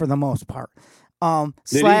avoided it for the most part.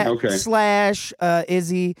 Slash,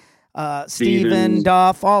 Izzy, Steven,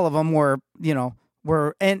 Duff, all of them were,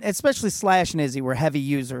 and especially Slash and Izzy were heavy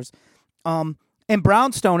users. And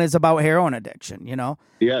Brownstone is about heroin addiction,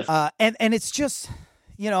 Yes. And it's just,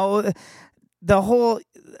 the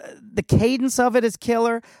cadence of it is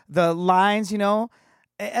killer. The lines,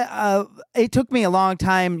 it took me a long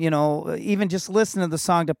time, even just listening to the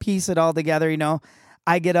song to piece it all together,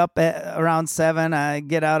 I get up at around 7. I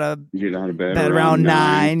get out of bed around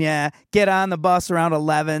 9. Yeah. Get on the bus around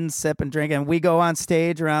 11, sip and drink. And we go on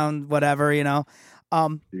stage around whatever,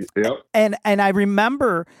 Yep. And I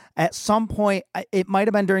remember at some point, it might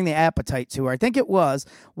have been during the Appetite tour, I think it was,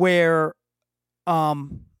 where Axl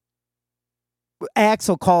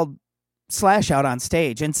called Slash out on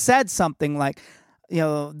stage and said something like,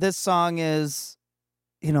 this song is,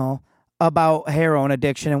 about heroin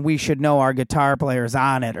addiction and we should know our guitar player's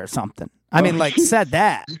on it or something. I mean, like, said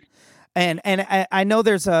that. And I know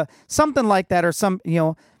there's something like that, or some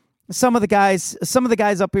of the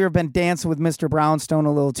guys up here have been dancing with Mr. Brownstone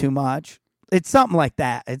a little too much. It's something like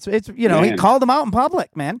that. It's he called him out in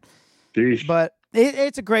public, man. Jeez. But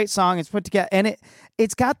it's a great song. It's put together, and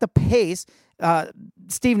it's got the pace.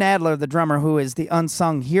 Steve Nadler, the drummer, who is the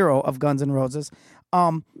unsung hero of Guns N' Roses,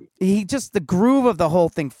 the groove of the whole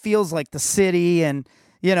thing feels like the city, and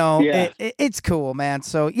it's cool, man.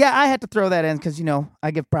 So yeah, I had to throw that in because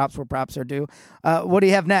I give props where props are due. What do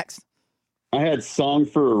you have next? I had "Song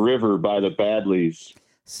for a River" by the Badleys.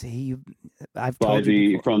 See, I've told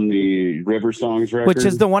you before. From the River Songs record, which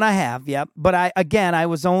is the one I have. Yep, but I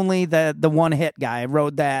was only the one hit guy. I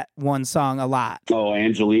wrote that one song a lot. Oh,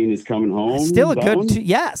 Angeline is Coming Home. It's still a good.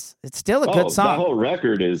 Yes, it's still a good song. The whole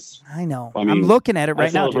record is. I know. I'm looking at it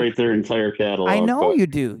right now. I celebrate their entire catalog. I know you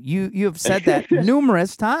do. You have said that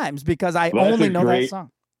numerous times because I only know that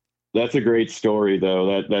song. That's a great story,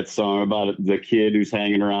 though. That song about the kid who's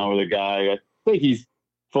hanging around with a guy. I think he's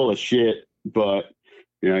full of shit, but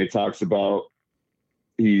he talks about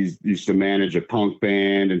he used to manage a punk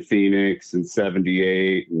band in Phoenix in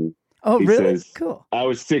 '78, and he really says, cool. I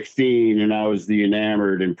was 16 and I was the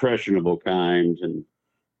enamored, impressionable kind, and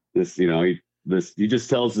this, he just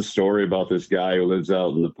tells the story about this guy who lives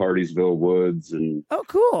out in the Partysville woods, and oh,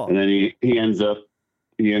 cool. And then he ends up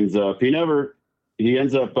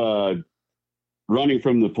running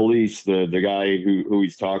from the police, the guy who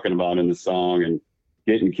he's talking about in the song, and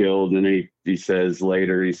getting killed. And then he says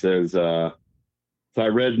later, so I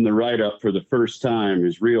read in the write-up for the first time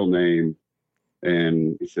his real name,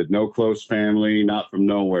 and he said, no close family, not from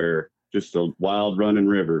nowhere, just a wild running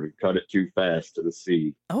river, cut it too fast to the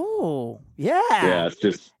sea. Oh, yeah. Yeah, it's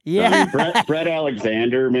just, Brett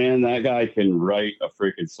Alexander, man, that guy can write a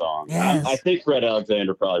freaking song. Yes. I think Brett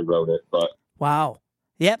Alexander probably wrote it, but. Wow.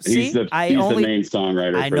 Yep. He's the main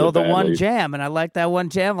songwriter. I know the one jam, and I like that one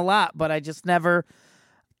jam a lot, but I just never,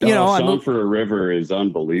 Song for a River is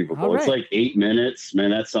unbelievable. Right. It's like 8 minutes. Man,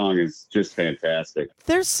 that song is just fantastic.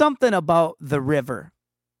 There's something about the river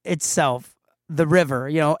itself, a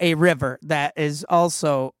river that is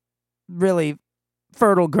also really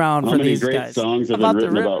fertile ground for these guys. How many great songs have been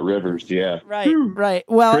written about rivers? Yeah. Right.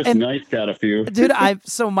 Well, Chris Knight's got a few. Dude,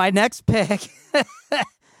 so my next pick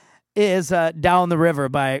is Down the River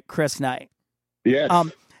by Chris Knight. Yes.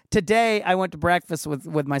 Today I went to breakfast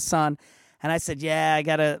with my son, and I said, yeah, I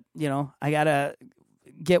gotta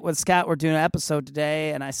get with Scott. We're doing an episode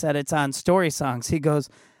today, and I said it's on Story Songs. He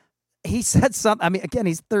said something. I mean, again,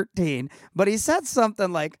 he's 13, but he said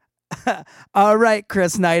something like, all right,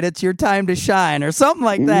 Chris Knight, it's your time to shine, or something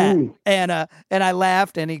like that. And I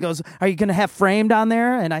laughed, and he goes, are you going to have Framed on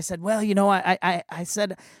there? And I said, well, I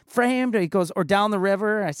said Framed. He goes, or Down the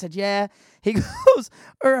River. I said, yeah. He goes,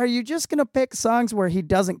 or are you just going to pick songs where he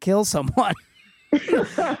doesn't kill someone?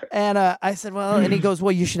 And I said, well, and he goes,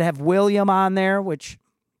 well, you should have William on there, which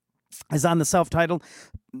is on the self-titled.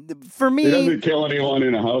 For me, he doesn't kill anyone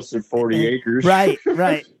in a house of 40 acres. Right.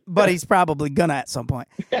 But he's probably gonna at some point.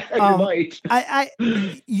 I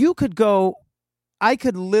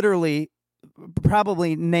could literally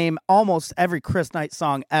probably name almost every Chris Knight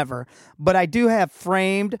song ever, but I do have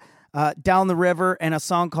Framed, Down the River, and a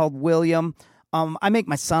song called William. I make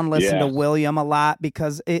my son listen to William a lot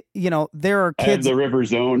because there are kids. I have The River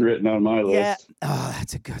Zone written on my list. Yeah. Oh,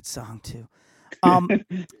 that's a good song too.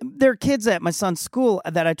 There are kids at my son's school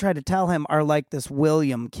that I try to tell him are like this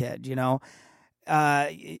William kid,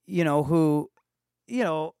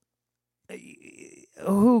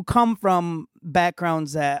 who come from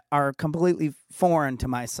backgrounds that are completely foreign to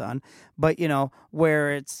my son, but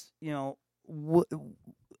where it's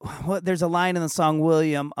there's a line in the song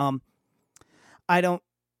William. I don't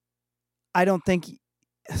think.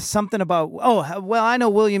 Something about, I know,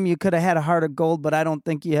 William, you could have had a heart of gold, but I don't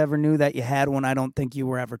think you ever knew that you had one. I don't think you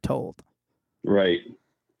were ever told. Right.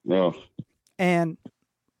 Oh. And,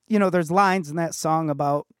 there's lines in that song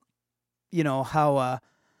about, how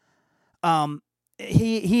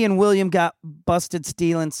he and William got busted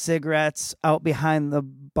stealing cigarettes out behind the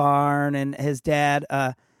barn, and his dad,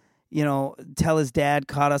 tell his dad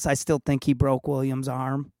caught us. I still think he broke William's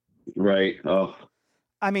arm. Right. Oh.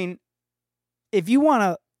 I mean, if you want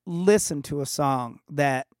to listen to a song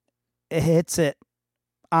that hits it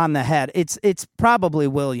on the head. It's probably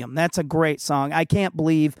William. That's a great song. I can't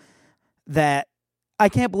believe a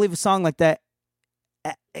song like that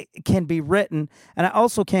can be written, and I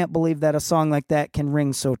also can't believe that a song like that can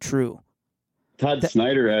ring so true. Todd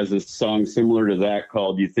Snyder has a song similar to that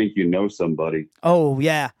called "You Think You Know Somebody." Oh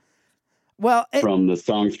yeah, well, from the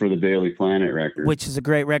Songs for the Daily Planet record, which is a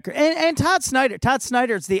great record. And Todd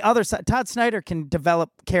Snyder's the other side. Todd Snyder can develop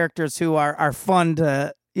characters who are fun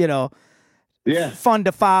to fun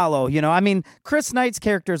to follow. I mean, Chris Knight's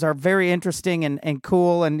characters are very interesting and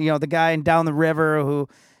cool, and the guy in Down the River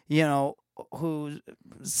who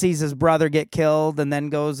sees his brother get killed and then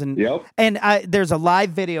goes and there's a live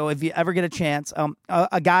video if you ever get a chance.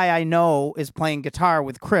 A guy I know is playing guitar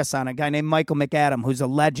with Chris on, a guy named Michael McAdam, who's a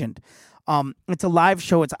legend. It's a live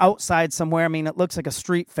show. It's outside somewhere. I mean, it looks like a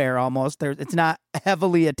street fair almost. It's not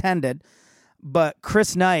heavily attended, but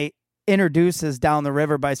Chris Knight introduces Down the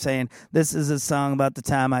River by saying, "This is a song about the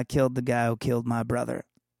time I killed the guy who killed my brother,"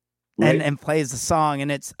 and plays the song.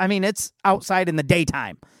 And it's outside in the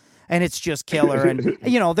daytime. And it's just killer. And,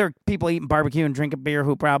 there are people eating barbecue and drinking beer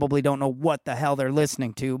who probably don't know what the hell they're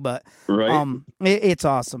listening to. But it's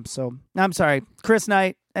awesome. So, I'm sorry. Chris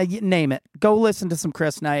Knight, name it. Go listen to some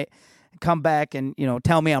Chris Knight. Come back and,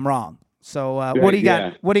 tell me I'm wrong. So, what do you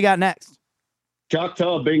got? What do you got next?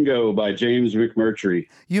 Choctaw Bingo by James McMurtry.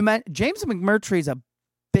 James McMurtry's a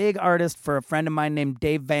big artist for a friend of mine named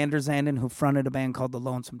Dave Van Der Zanden, who fronted a band called the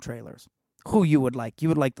Lonesome Trailers. Who you would like. You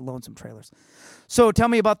would like the Lonesome Trailers. So tell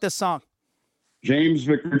me about this song. James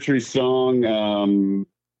McMurtry's song.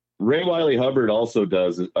 Ray Wiley Hubbard also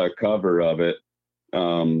does a cover of it.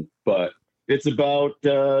 But it's about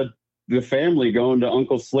the family going to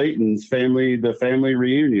Uncle Slayton's the family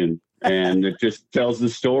reunion. And it just tells the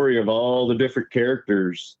story of all the different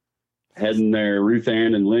characters heading there. Ruth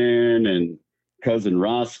Ann and Lynn and cousin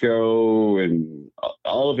Roscoe and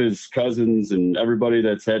all of his cousins and everybody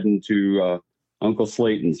that's heading to Uncle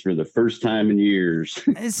Slayton's for the first time in years.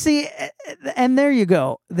 See, and there you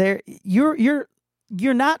go. There, you're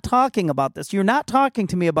not talking about this. You're not talking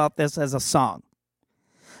to me about this as a song.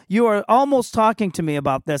 You are almost talking to me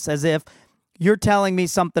about this as if you're telling me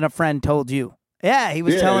something a friend told you. Yeah, he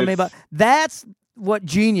was telling me about. That's what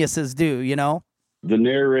geniuses do, The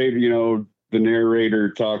narrator, the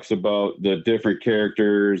narrator talks about the different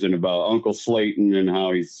characters and about Uncle Slayton and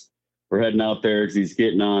how we're heading out there because he's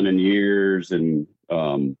getting on in years, and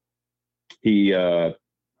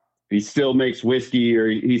he still makes whiskey, or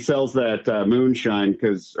he sells that moonshine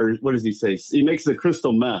or what does he say? He makes the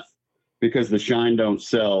crystal meth because the shine don't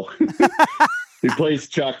sell. He plays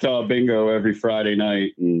Choctaw Bingo every Friday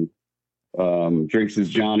night and drinks his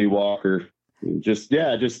Johnny Walker. And just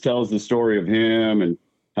tells the story of him and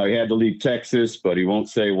how he had to leave Texas, but he won't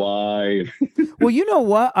say why. Well, you know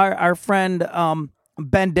what? Our friend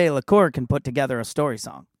Ben De La Cour can put together a story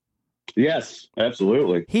song. Yes,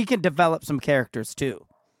 absolutely. He can develop some characters too.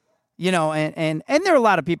 And there are a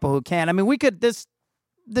lot of people who can. I mean, we could this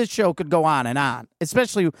show could go on and on,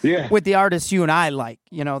 especially with the artists you and I like,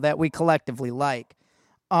 that we collectively like.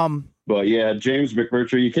 But yeah, James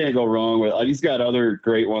McMurtry, you can't go wrong with. He's got other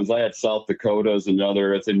great ones. I had South Dakota's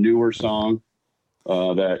another. It's a newer song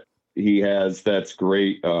that he has. That's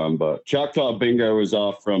great. But Choctaw Bingo is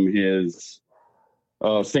off from his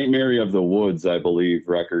St. Mary of the Woods, I believe,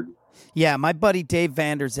 record. Yeah, my buddy Dave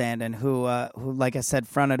Van Der Zanden, who, like I said,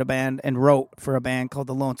 fronted a band and wrote for a band called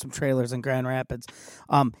the Lonesome Trailers in Grand Rapids.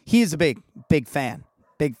 He's a big fan.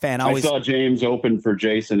 Big fan. I saw James open for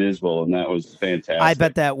Jason Isbell, and that was fantastic. I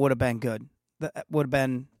bet that would have been good. That would have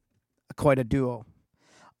been quite a duo.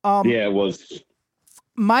 Yeah, it was.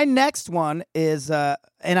 My next one is,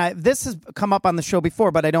 this has come up on the show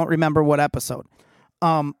before, but I don't remember what episode.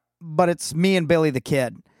 But it's Me and Billy the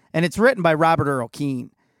Kid, and it's written by Robert Earl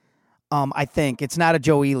Keen. I think it's not a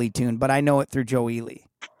Joe Ely tune, but I know it through Joe Ely.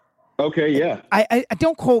 Okay, yeah. I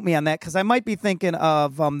don't quote me on that because I might be thinking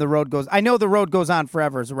of The Road Goes. I know The Road Goes On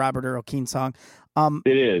Forever is a Robert Earl Keen song.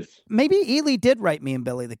 It is. Maybe Ely did write Me and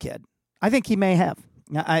Billy the Kid. I think he may have.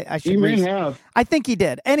 He may have. I think he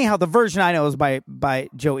did. Anyhow, the version I know is by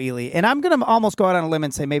Joe Ely, and I'm gonna almost go out on a limb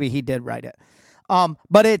and say maybe he did write it.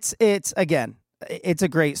 But it's again, it's a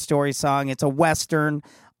great story song. It's a Western.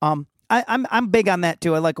 I'm big on that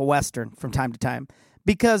too. I like a Western from time to time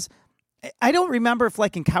because I don't remember if,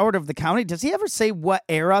 like in Coward of the County, does he ever say what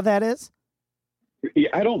era that is? Yeah,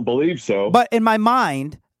 I don't believe so. But in my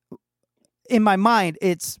mind,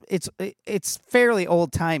 it's fairly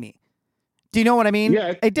old timey. Do you know what I mean?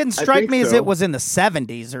 Yeah, it didn't I strike think me as so. it was in the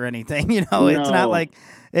 70s or anything. You know, No.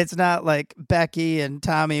 it's not like Becky and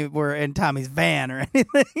Tommy were in Tommy's van or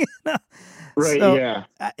anything. You know? Right, So, yeah.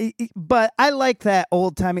 but I like that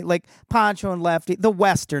old timey, like Poncho and Lefty, the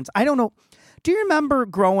westerns. I don't know. Do you remember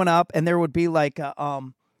growing up and there would be like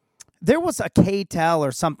there was a K-Tel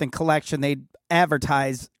or something collection they'd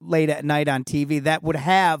advertise late at night on TV that would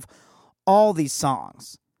have all these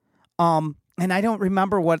songs. And I don't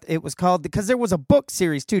remember what it was called because there was a book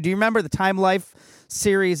series too. Do you remember the Time Life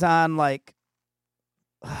series on like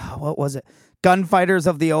what was it? Gunfighters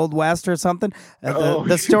of the Old West or something.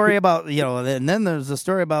 The story about, you know, and then there's a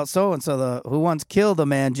story about so and so who once killed a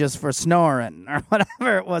man just for snoring or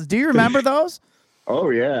whatever it was. Do you remember those?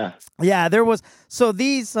 Oh yeah. Yeah, there was. So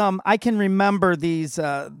these, I can remember these.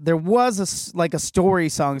 There was like a story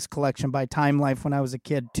songs collection by Time Life when I was a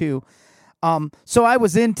kid too. So I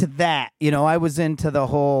was into that. You know, I was into the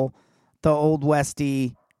old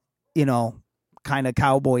westy, you know, kind of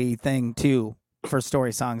cowboy thing too for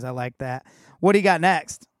story songs. I like that. What do you got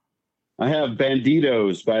next? I have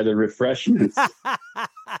Banditos by the Refreshments.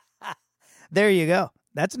 There you go.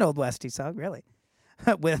 That's an old westy song, really.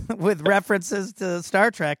 with references to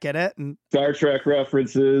Star Trek in it and Star Trek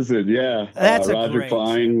references and that's Roger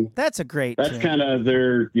Clyne. That's a great. That's kind of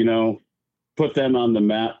their, you know, put them on the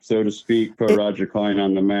map, so to speak. Put Roger Clyne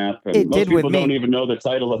on the map. And most people don't even know the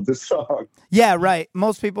title of the song. Yeah, right.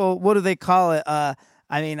 Most people, what do they call it?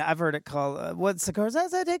 I mean, I've heard it called, what's the chorus?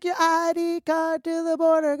 As I take your ID card to the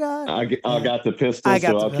border guard. I got the pistols,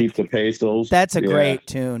 so I'll keep the pistols. That's a great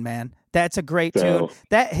tune, man. That's a great tune.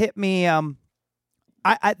 That hit me.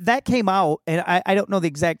 I that came out, and I don't know the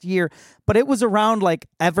exact year, but it was around like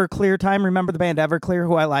Everclear time. Remember the band Everclear,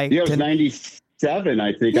 who I liked? Yeah, it was 97,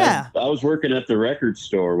 I think. Yeah. I was working at the record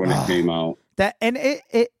store when it came out. And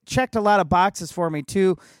it checked a lot of boxes for me,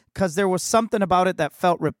 too, because there was something about it that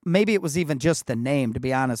felt, maybe it was even just the name, to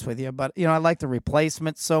be honest with you. But, you know, I like the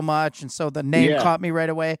Replacements so much, and so the name caught me right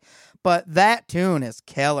away. But that tune is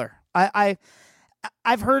killer.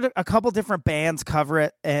 I've heard a couple different bands cover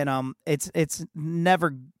it, and it's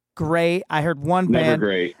never great. I heard one band.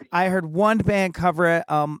 Great. I heard one band cover it.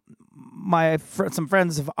 Some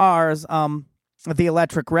friends of ours, the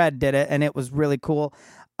Electric Red, did it, and it was really cool.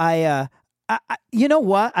 You know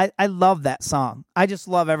what? I love that song. I just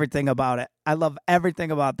love everything about it. I love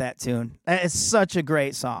everything about that tune. It's such a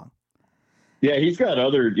great song. Yeah, he's got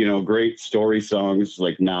other, you know, great story songs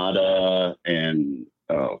like Nada and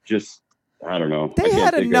just, I don't know. They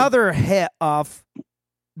had another hit off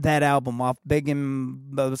that album, off Big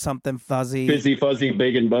and something Fuzzy. Busy, Fuzzy,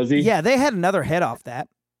 Big and Buzzy? Yeah, they had another hit off that.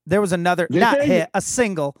 There was another, a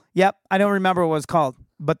single. Yep, I don't remember what it was called,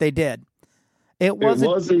 but they did. It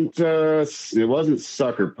wasn't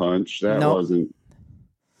Sucker Punch. That wasn't.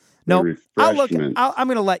 No, I'll look. I'm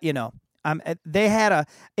going to let you know. They had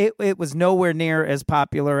it was nowhere near as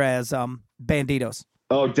popular as Banditos.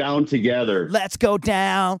 Oh, Down Together. Let's go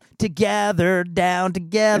down together, down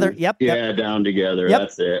together. Yep. Down Together. Yep.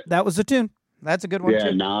 That's it. That was the tune. That's a good one too.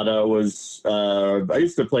 Yeah, Nada was. I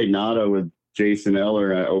used to play Nada with Jason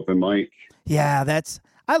Eller at open mic. Yeah,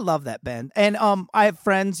 I love that band. And I have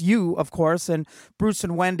friends, you, of course, and Bruce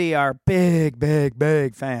and Wendy are big, big,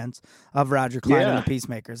 big fans of Roger Clyne and the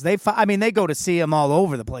Peacemakers. They go to see him all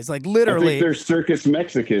over the place, like literally. I think their Circus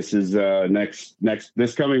Mexicus is next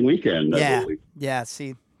this coming weekend. I believe. Yeah.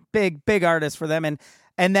 See, big artist for them,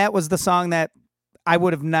 and that was the song that I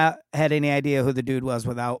would have not had any idea who the dude was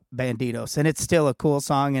without Banditos, and it's still a cool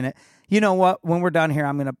song, and it. You know what? When we're done here,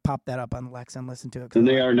 I'm going to pop that up on Alexa and listen to it. And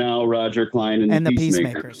they are now Roger Clyne and the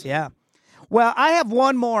Peacemakers. Yeah. Well, I have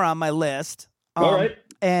one more on my list. All right.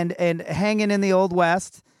 And hanging in the Old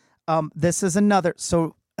West. This is another.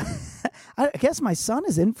 So I guess my son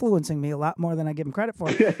is influencing me a lot more than I give him credit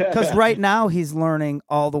for. Because right now he's learning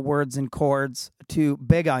all the words and chords to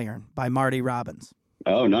Big Iron by Marty Robbins.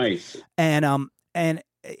 Oh, nice. And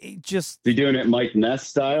Is he doing it Mike Ness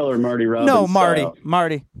style or Marty Robbins No, style?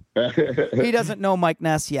 Marty. He doesn't know Mike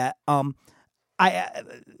Ness yet. So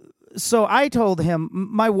I told him,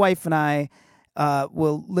 my wife and I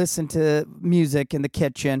will listen to music in the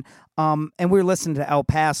kitchen, and we were listening to El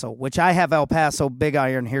Paso, which I have El Paso Big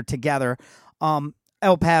Iron here together.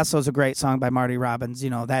 El Paso is a great song by Marty Robbins.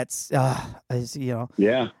 You know, that's,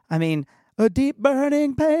 Yeah. I mean, a deep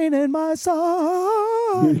burning pain in my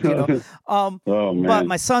soul. You know? Oh, man. But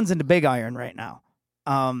my son's into Big Iron right now.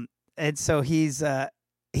 And so he's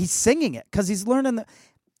singing it because he's learning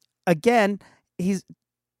he's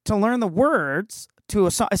to learn the words to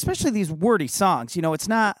a song, especially these wordy songs. You know, it's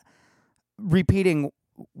not repeating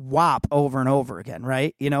WAP over and over again,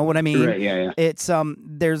 right? You know what I mean? Right, yeah. It's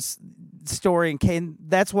there's story, and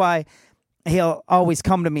that's why he'll always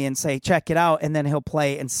come to me and say, check it out, and then he'll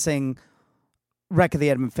play and sing Wreck of the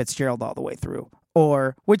Edmund Fitzgerald all the way through.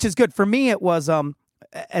 Or, which is good. For me, it was,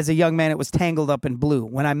 as a young man, it was Tangled Up in Blue.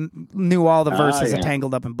 When I knew all the verses of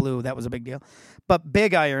Tangled Up in Blue, that was a big deal. But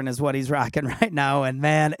Big Iron is what he's rocking right now, and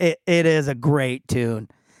man, it is a great tune.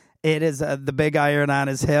 It is the Big Iron on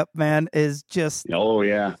his hip, man, is just... Oh,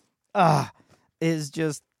 yeah. Is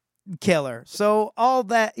just killer. So all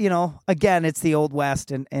that, again, it's the Old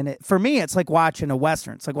West, and for me, it's like watching a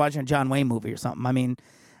Western. It's like watching a John Wayne movie or something. I mean,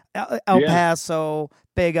 El Paso,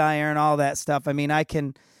 Big Iron, all that stuff. I mean, I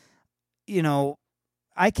can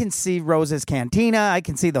see Rose's Cantina. I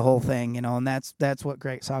can see the whole thing, and that's what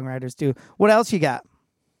great songwriters do. What else you got?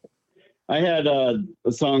 I had a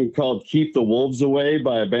song called Keep the Wolves Away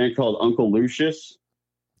by a band called Uncle Lucius.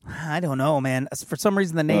 I don't know, man. For some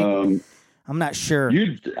reason, the name, I'm not sure.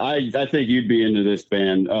 I think you'd be into this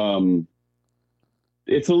band.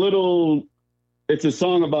 It's a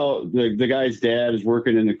song about the guy's dad is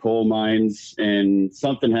working in the coal mines, and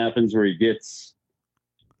something happens where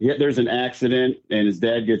there's an accident, and his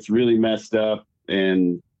dad gets really messed up,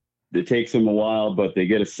 and it takes him a while, but they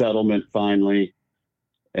get a settlement finally.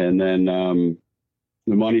 And then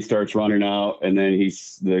the money starts running out, and then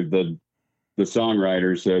the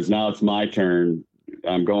songwriter says, "Now it's my turn.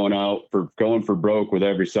 I'm going for broke with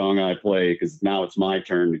every song I play, because now it's my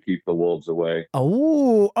turn to keep the wolves away."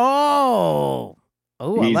 Oh,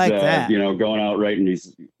 I like that. Going out writing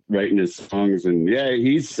his songs, and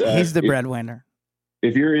he's the breadwinner.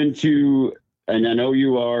 If you're into, and I know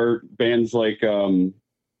you are, bands like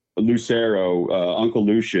Lucero, Uncle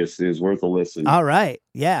Lucius is worth a listen. All right,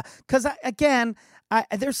 yeah, because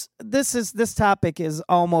this topic is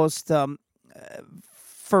almost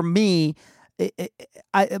for me.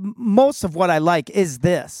 Most of what I like is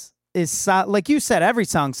like you said, every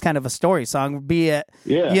song's kind of a story song, be it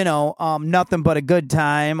Nothing But a Good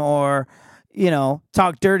Time, or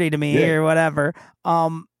Talk Dirty to Me, or whatever.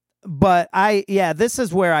 But this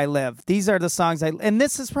is where I live. These are the songs and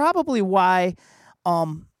this is probably why.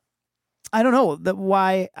 I don't know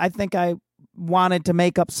why I think I wanted to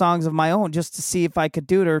make up songs of my own, just to see if I could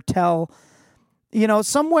do it, or tell,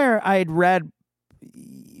 somewhere I'd read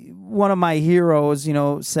one of my heroes,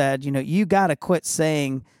 said, you got to quit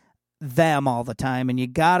saying them all the time, and you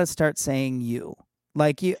got to start saying you.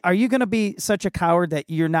 Like, are you going to be such a coward that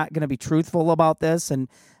you're not going to be truthful about this? And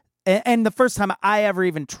the first time I ever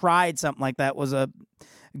even tried something like that was a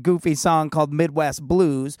goofy song called Midwest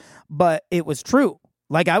Blues, but it was true.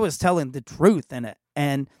 Like, I was telling the truth in it.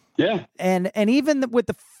 And even with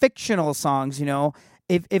the fictional songs,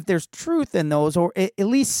 if there's truth in those, or at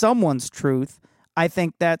least someone's truth, I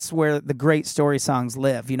think that's where the great story songs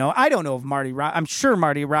live. I don't know if I'm sure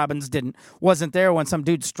Marty Robbins wasn't there when some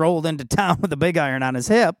dude strolled into town with a Big Iron on his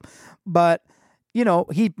hip, but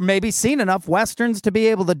he maybe seen enough Westerns to be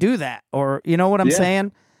able to do that, or what I'm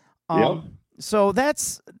saying? So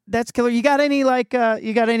that's killer. You got any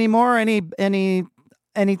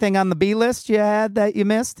anything on the B list you had that you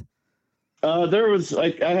missed? There was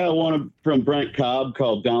I had one from Brent Cobb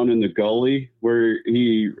called Down in the Gully, where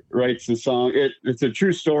he writes the song. It's a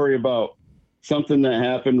true story about something that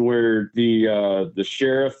happened where the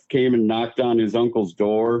sheriff came and knocked on his uncle's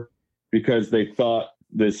door because they thought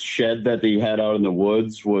this shed that he had out in the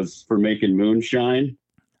woods was for making moonshine.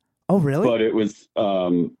 Oh, really? But it was,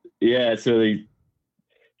 so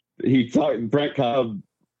Brent Cobb,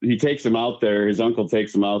 he takes him out there. His uncle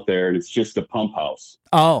takes him out there, and it's just a pump house.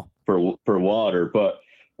 Oh, for water. But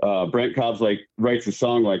Brent Cobb's writes a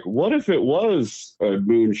song like, what if it was a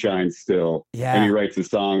moonshine still? Yeah. And he writes a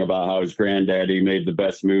song about how his granddaddy made the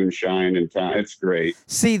best moonshine in town. It's great.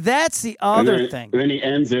 See, that's the other thing. And then he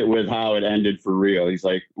ends it with how it ended for real. He's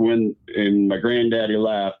like, and my granddaddy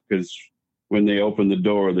laughed because when they opened the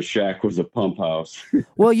door, the shack was a pump house.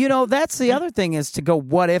 Well, that's the other thing, is to go,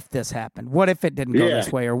 what if this happened? What if it didn't go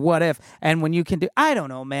this way? Or what if? And when you can do, I don't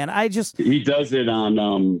know, man. He does it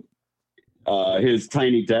on his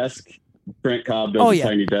Tiny Desk. Brent Cobb does a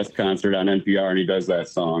Tiny Desk concert on NPR, and he does that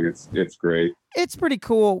song. It's great. It's pretty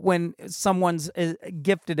cool when someone's as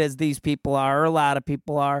gifted as these people are, or a lot of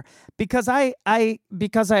people are, because I have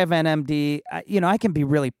NMD, I can be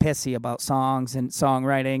really pissy about songs and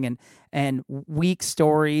songwriting and weak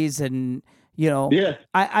stories, and I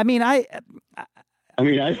had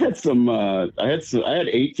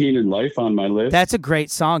 18 in Life on my list. That's a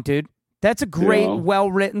great song, dude. That's a great,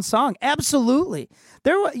 well-written song. Absolutely.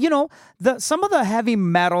 There were, some of the heavy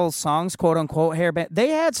metal songs, quote unquote, hair band, they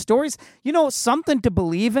had stories. Something to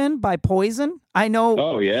Believe In by Poison. I know.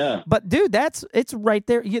 Oh yeah. But dude, it's right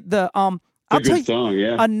there. I'll It's a tell good you song,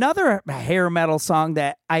 yeah. another hair metal song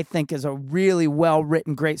that I think is a really well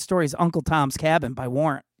written, great story is Uncle Tom's Cabin by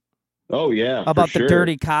Warrant. Oh yeah, About for the sure.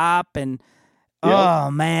 dirty cop and Yep. oh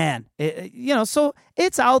man, so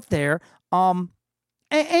it's out there. And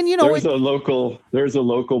you know, there's a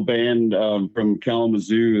local band from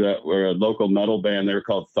Kalamazoo that were a local metal band. They're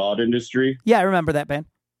called Thought Industry. yeah, I remember that band.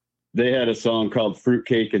 They had a song called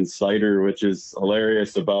Fruitcake and Cider, which is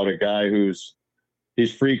hilarious, about a guy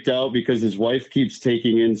he's freaked out because his wife keeps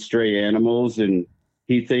taking in stray animals, and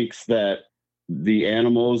he thinks that the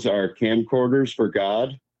animals are camcorders for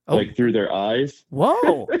God, like through their eyes.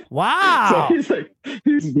 Whoa! Wow! So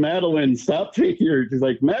he's Madeline, stop taking her. He's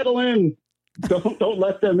like, Madeline, don't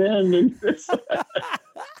let them in.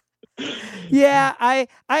 Yeah, I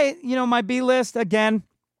my B list again.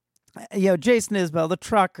 Jason Isbell, the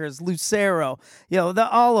Truckers, Lucero,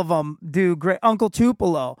 all of them do great. Uncle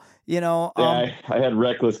Tupelo, I had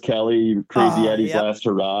Reckless Kelly, Crazy Eddie's Last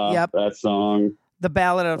Hurrah, that song. The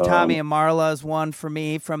Ballad of Tommy and Marla is one for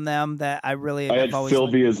me from them that I really I had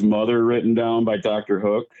Sylvia's Mother written down by Dr.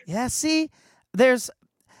 Hook. Yeah, see, there's,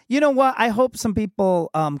 you know what? I hope some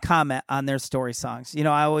people comment on their story songs.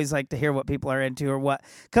 I always like to hear what people are into or what,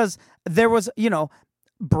 because there was,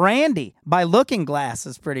 Brandy by Looking Glass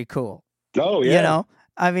is pretty cool. Oh, yeah.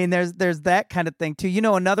 I mean, there's that kind of thing, too.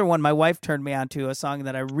 Another one my wife turned me on to, a song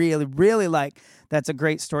that I really, really like. That's a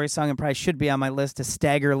great story song and probably should be on my list, is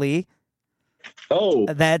Stagger Lee. Oh.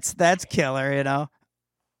 That's killer, Not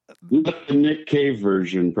the Nick Cave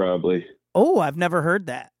version, probably. Oh, I've never heard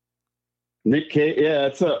that. Nick Cave,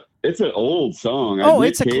 yeah, it's an old song.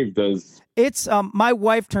 Nick Cave does. It's my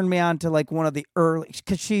wife turned me on to like one of the early,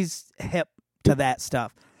 because she's hip to that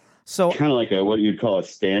stuff. So kind of like what you'd call a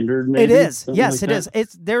standard, maybe? It is. Yes, like it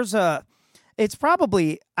is. It's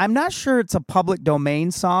probably, I'm not sure it's a public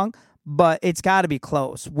domain song, but it's got to be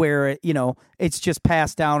close where, it's just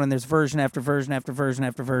passed down and there's version after version after version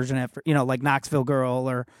after version after, like Knoxville Girl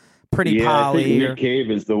or Pretty Polly. I think Nick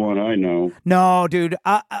Cave is the one I know. No, dude.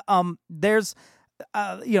 There's,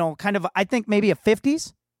 kind of, I think maybe a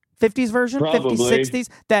 50s version, probably. 50s, 60s.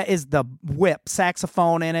 That is the whip,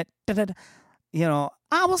 saxophone in it.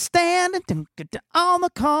 I was standing on the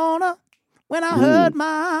corner when I heard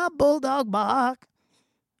my bulldog bark.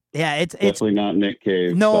 Yeah, it's definitely not Nick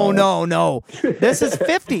Cave. No. This is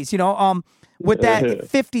 50s, with that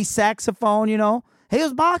 50s saxophone, he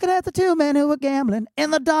was barking at the two men who were gambling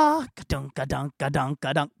in the dark.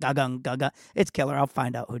 It's killer. I'll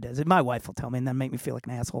find out who does it. My wife will tell me and then make me feel like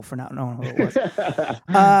an asshole for not knowing who it was.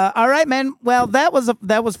 All right, man. Well, that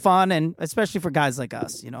was fun, and especially for guys like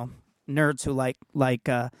us, nerds who like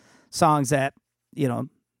songs that,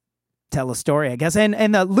 tell a story, I guess. And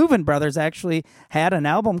the Louvin brothers actually had an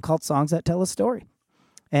album called Songs That Tell a Story.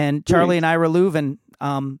 And Charlie and Ira Louvin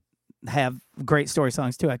have great story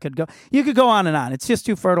songs too. You could go on and on. It's just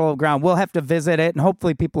too fertile of ground. We'll have to visit it, and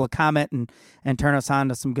hopefully people will comment and turn us on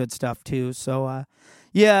to some good stuff too. So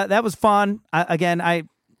yeah, that was fun.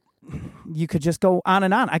 You could just go on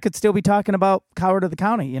and on. I could still be talking about Coward of the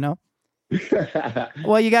County,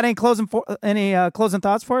 Well, you got any closing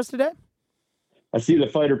thoughts for us today? I see the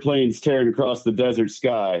fighter planes tearing across the desert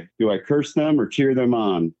sky. Do I curse them or cheer them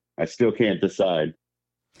on? I still can't decide.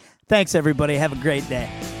 Thanks, everybody. Have a great day.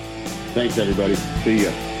 Thanks, everybody. See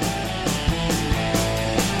ya.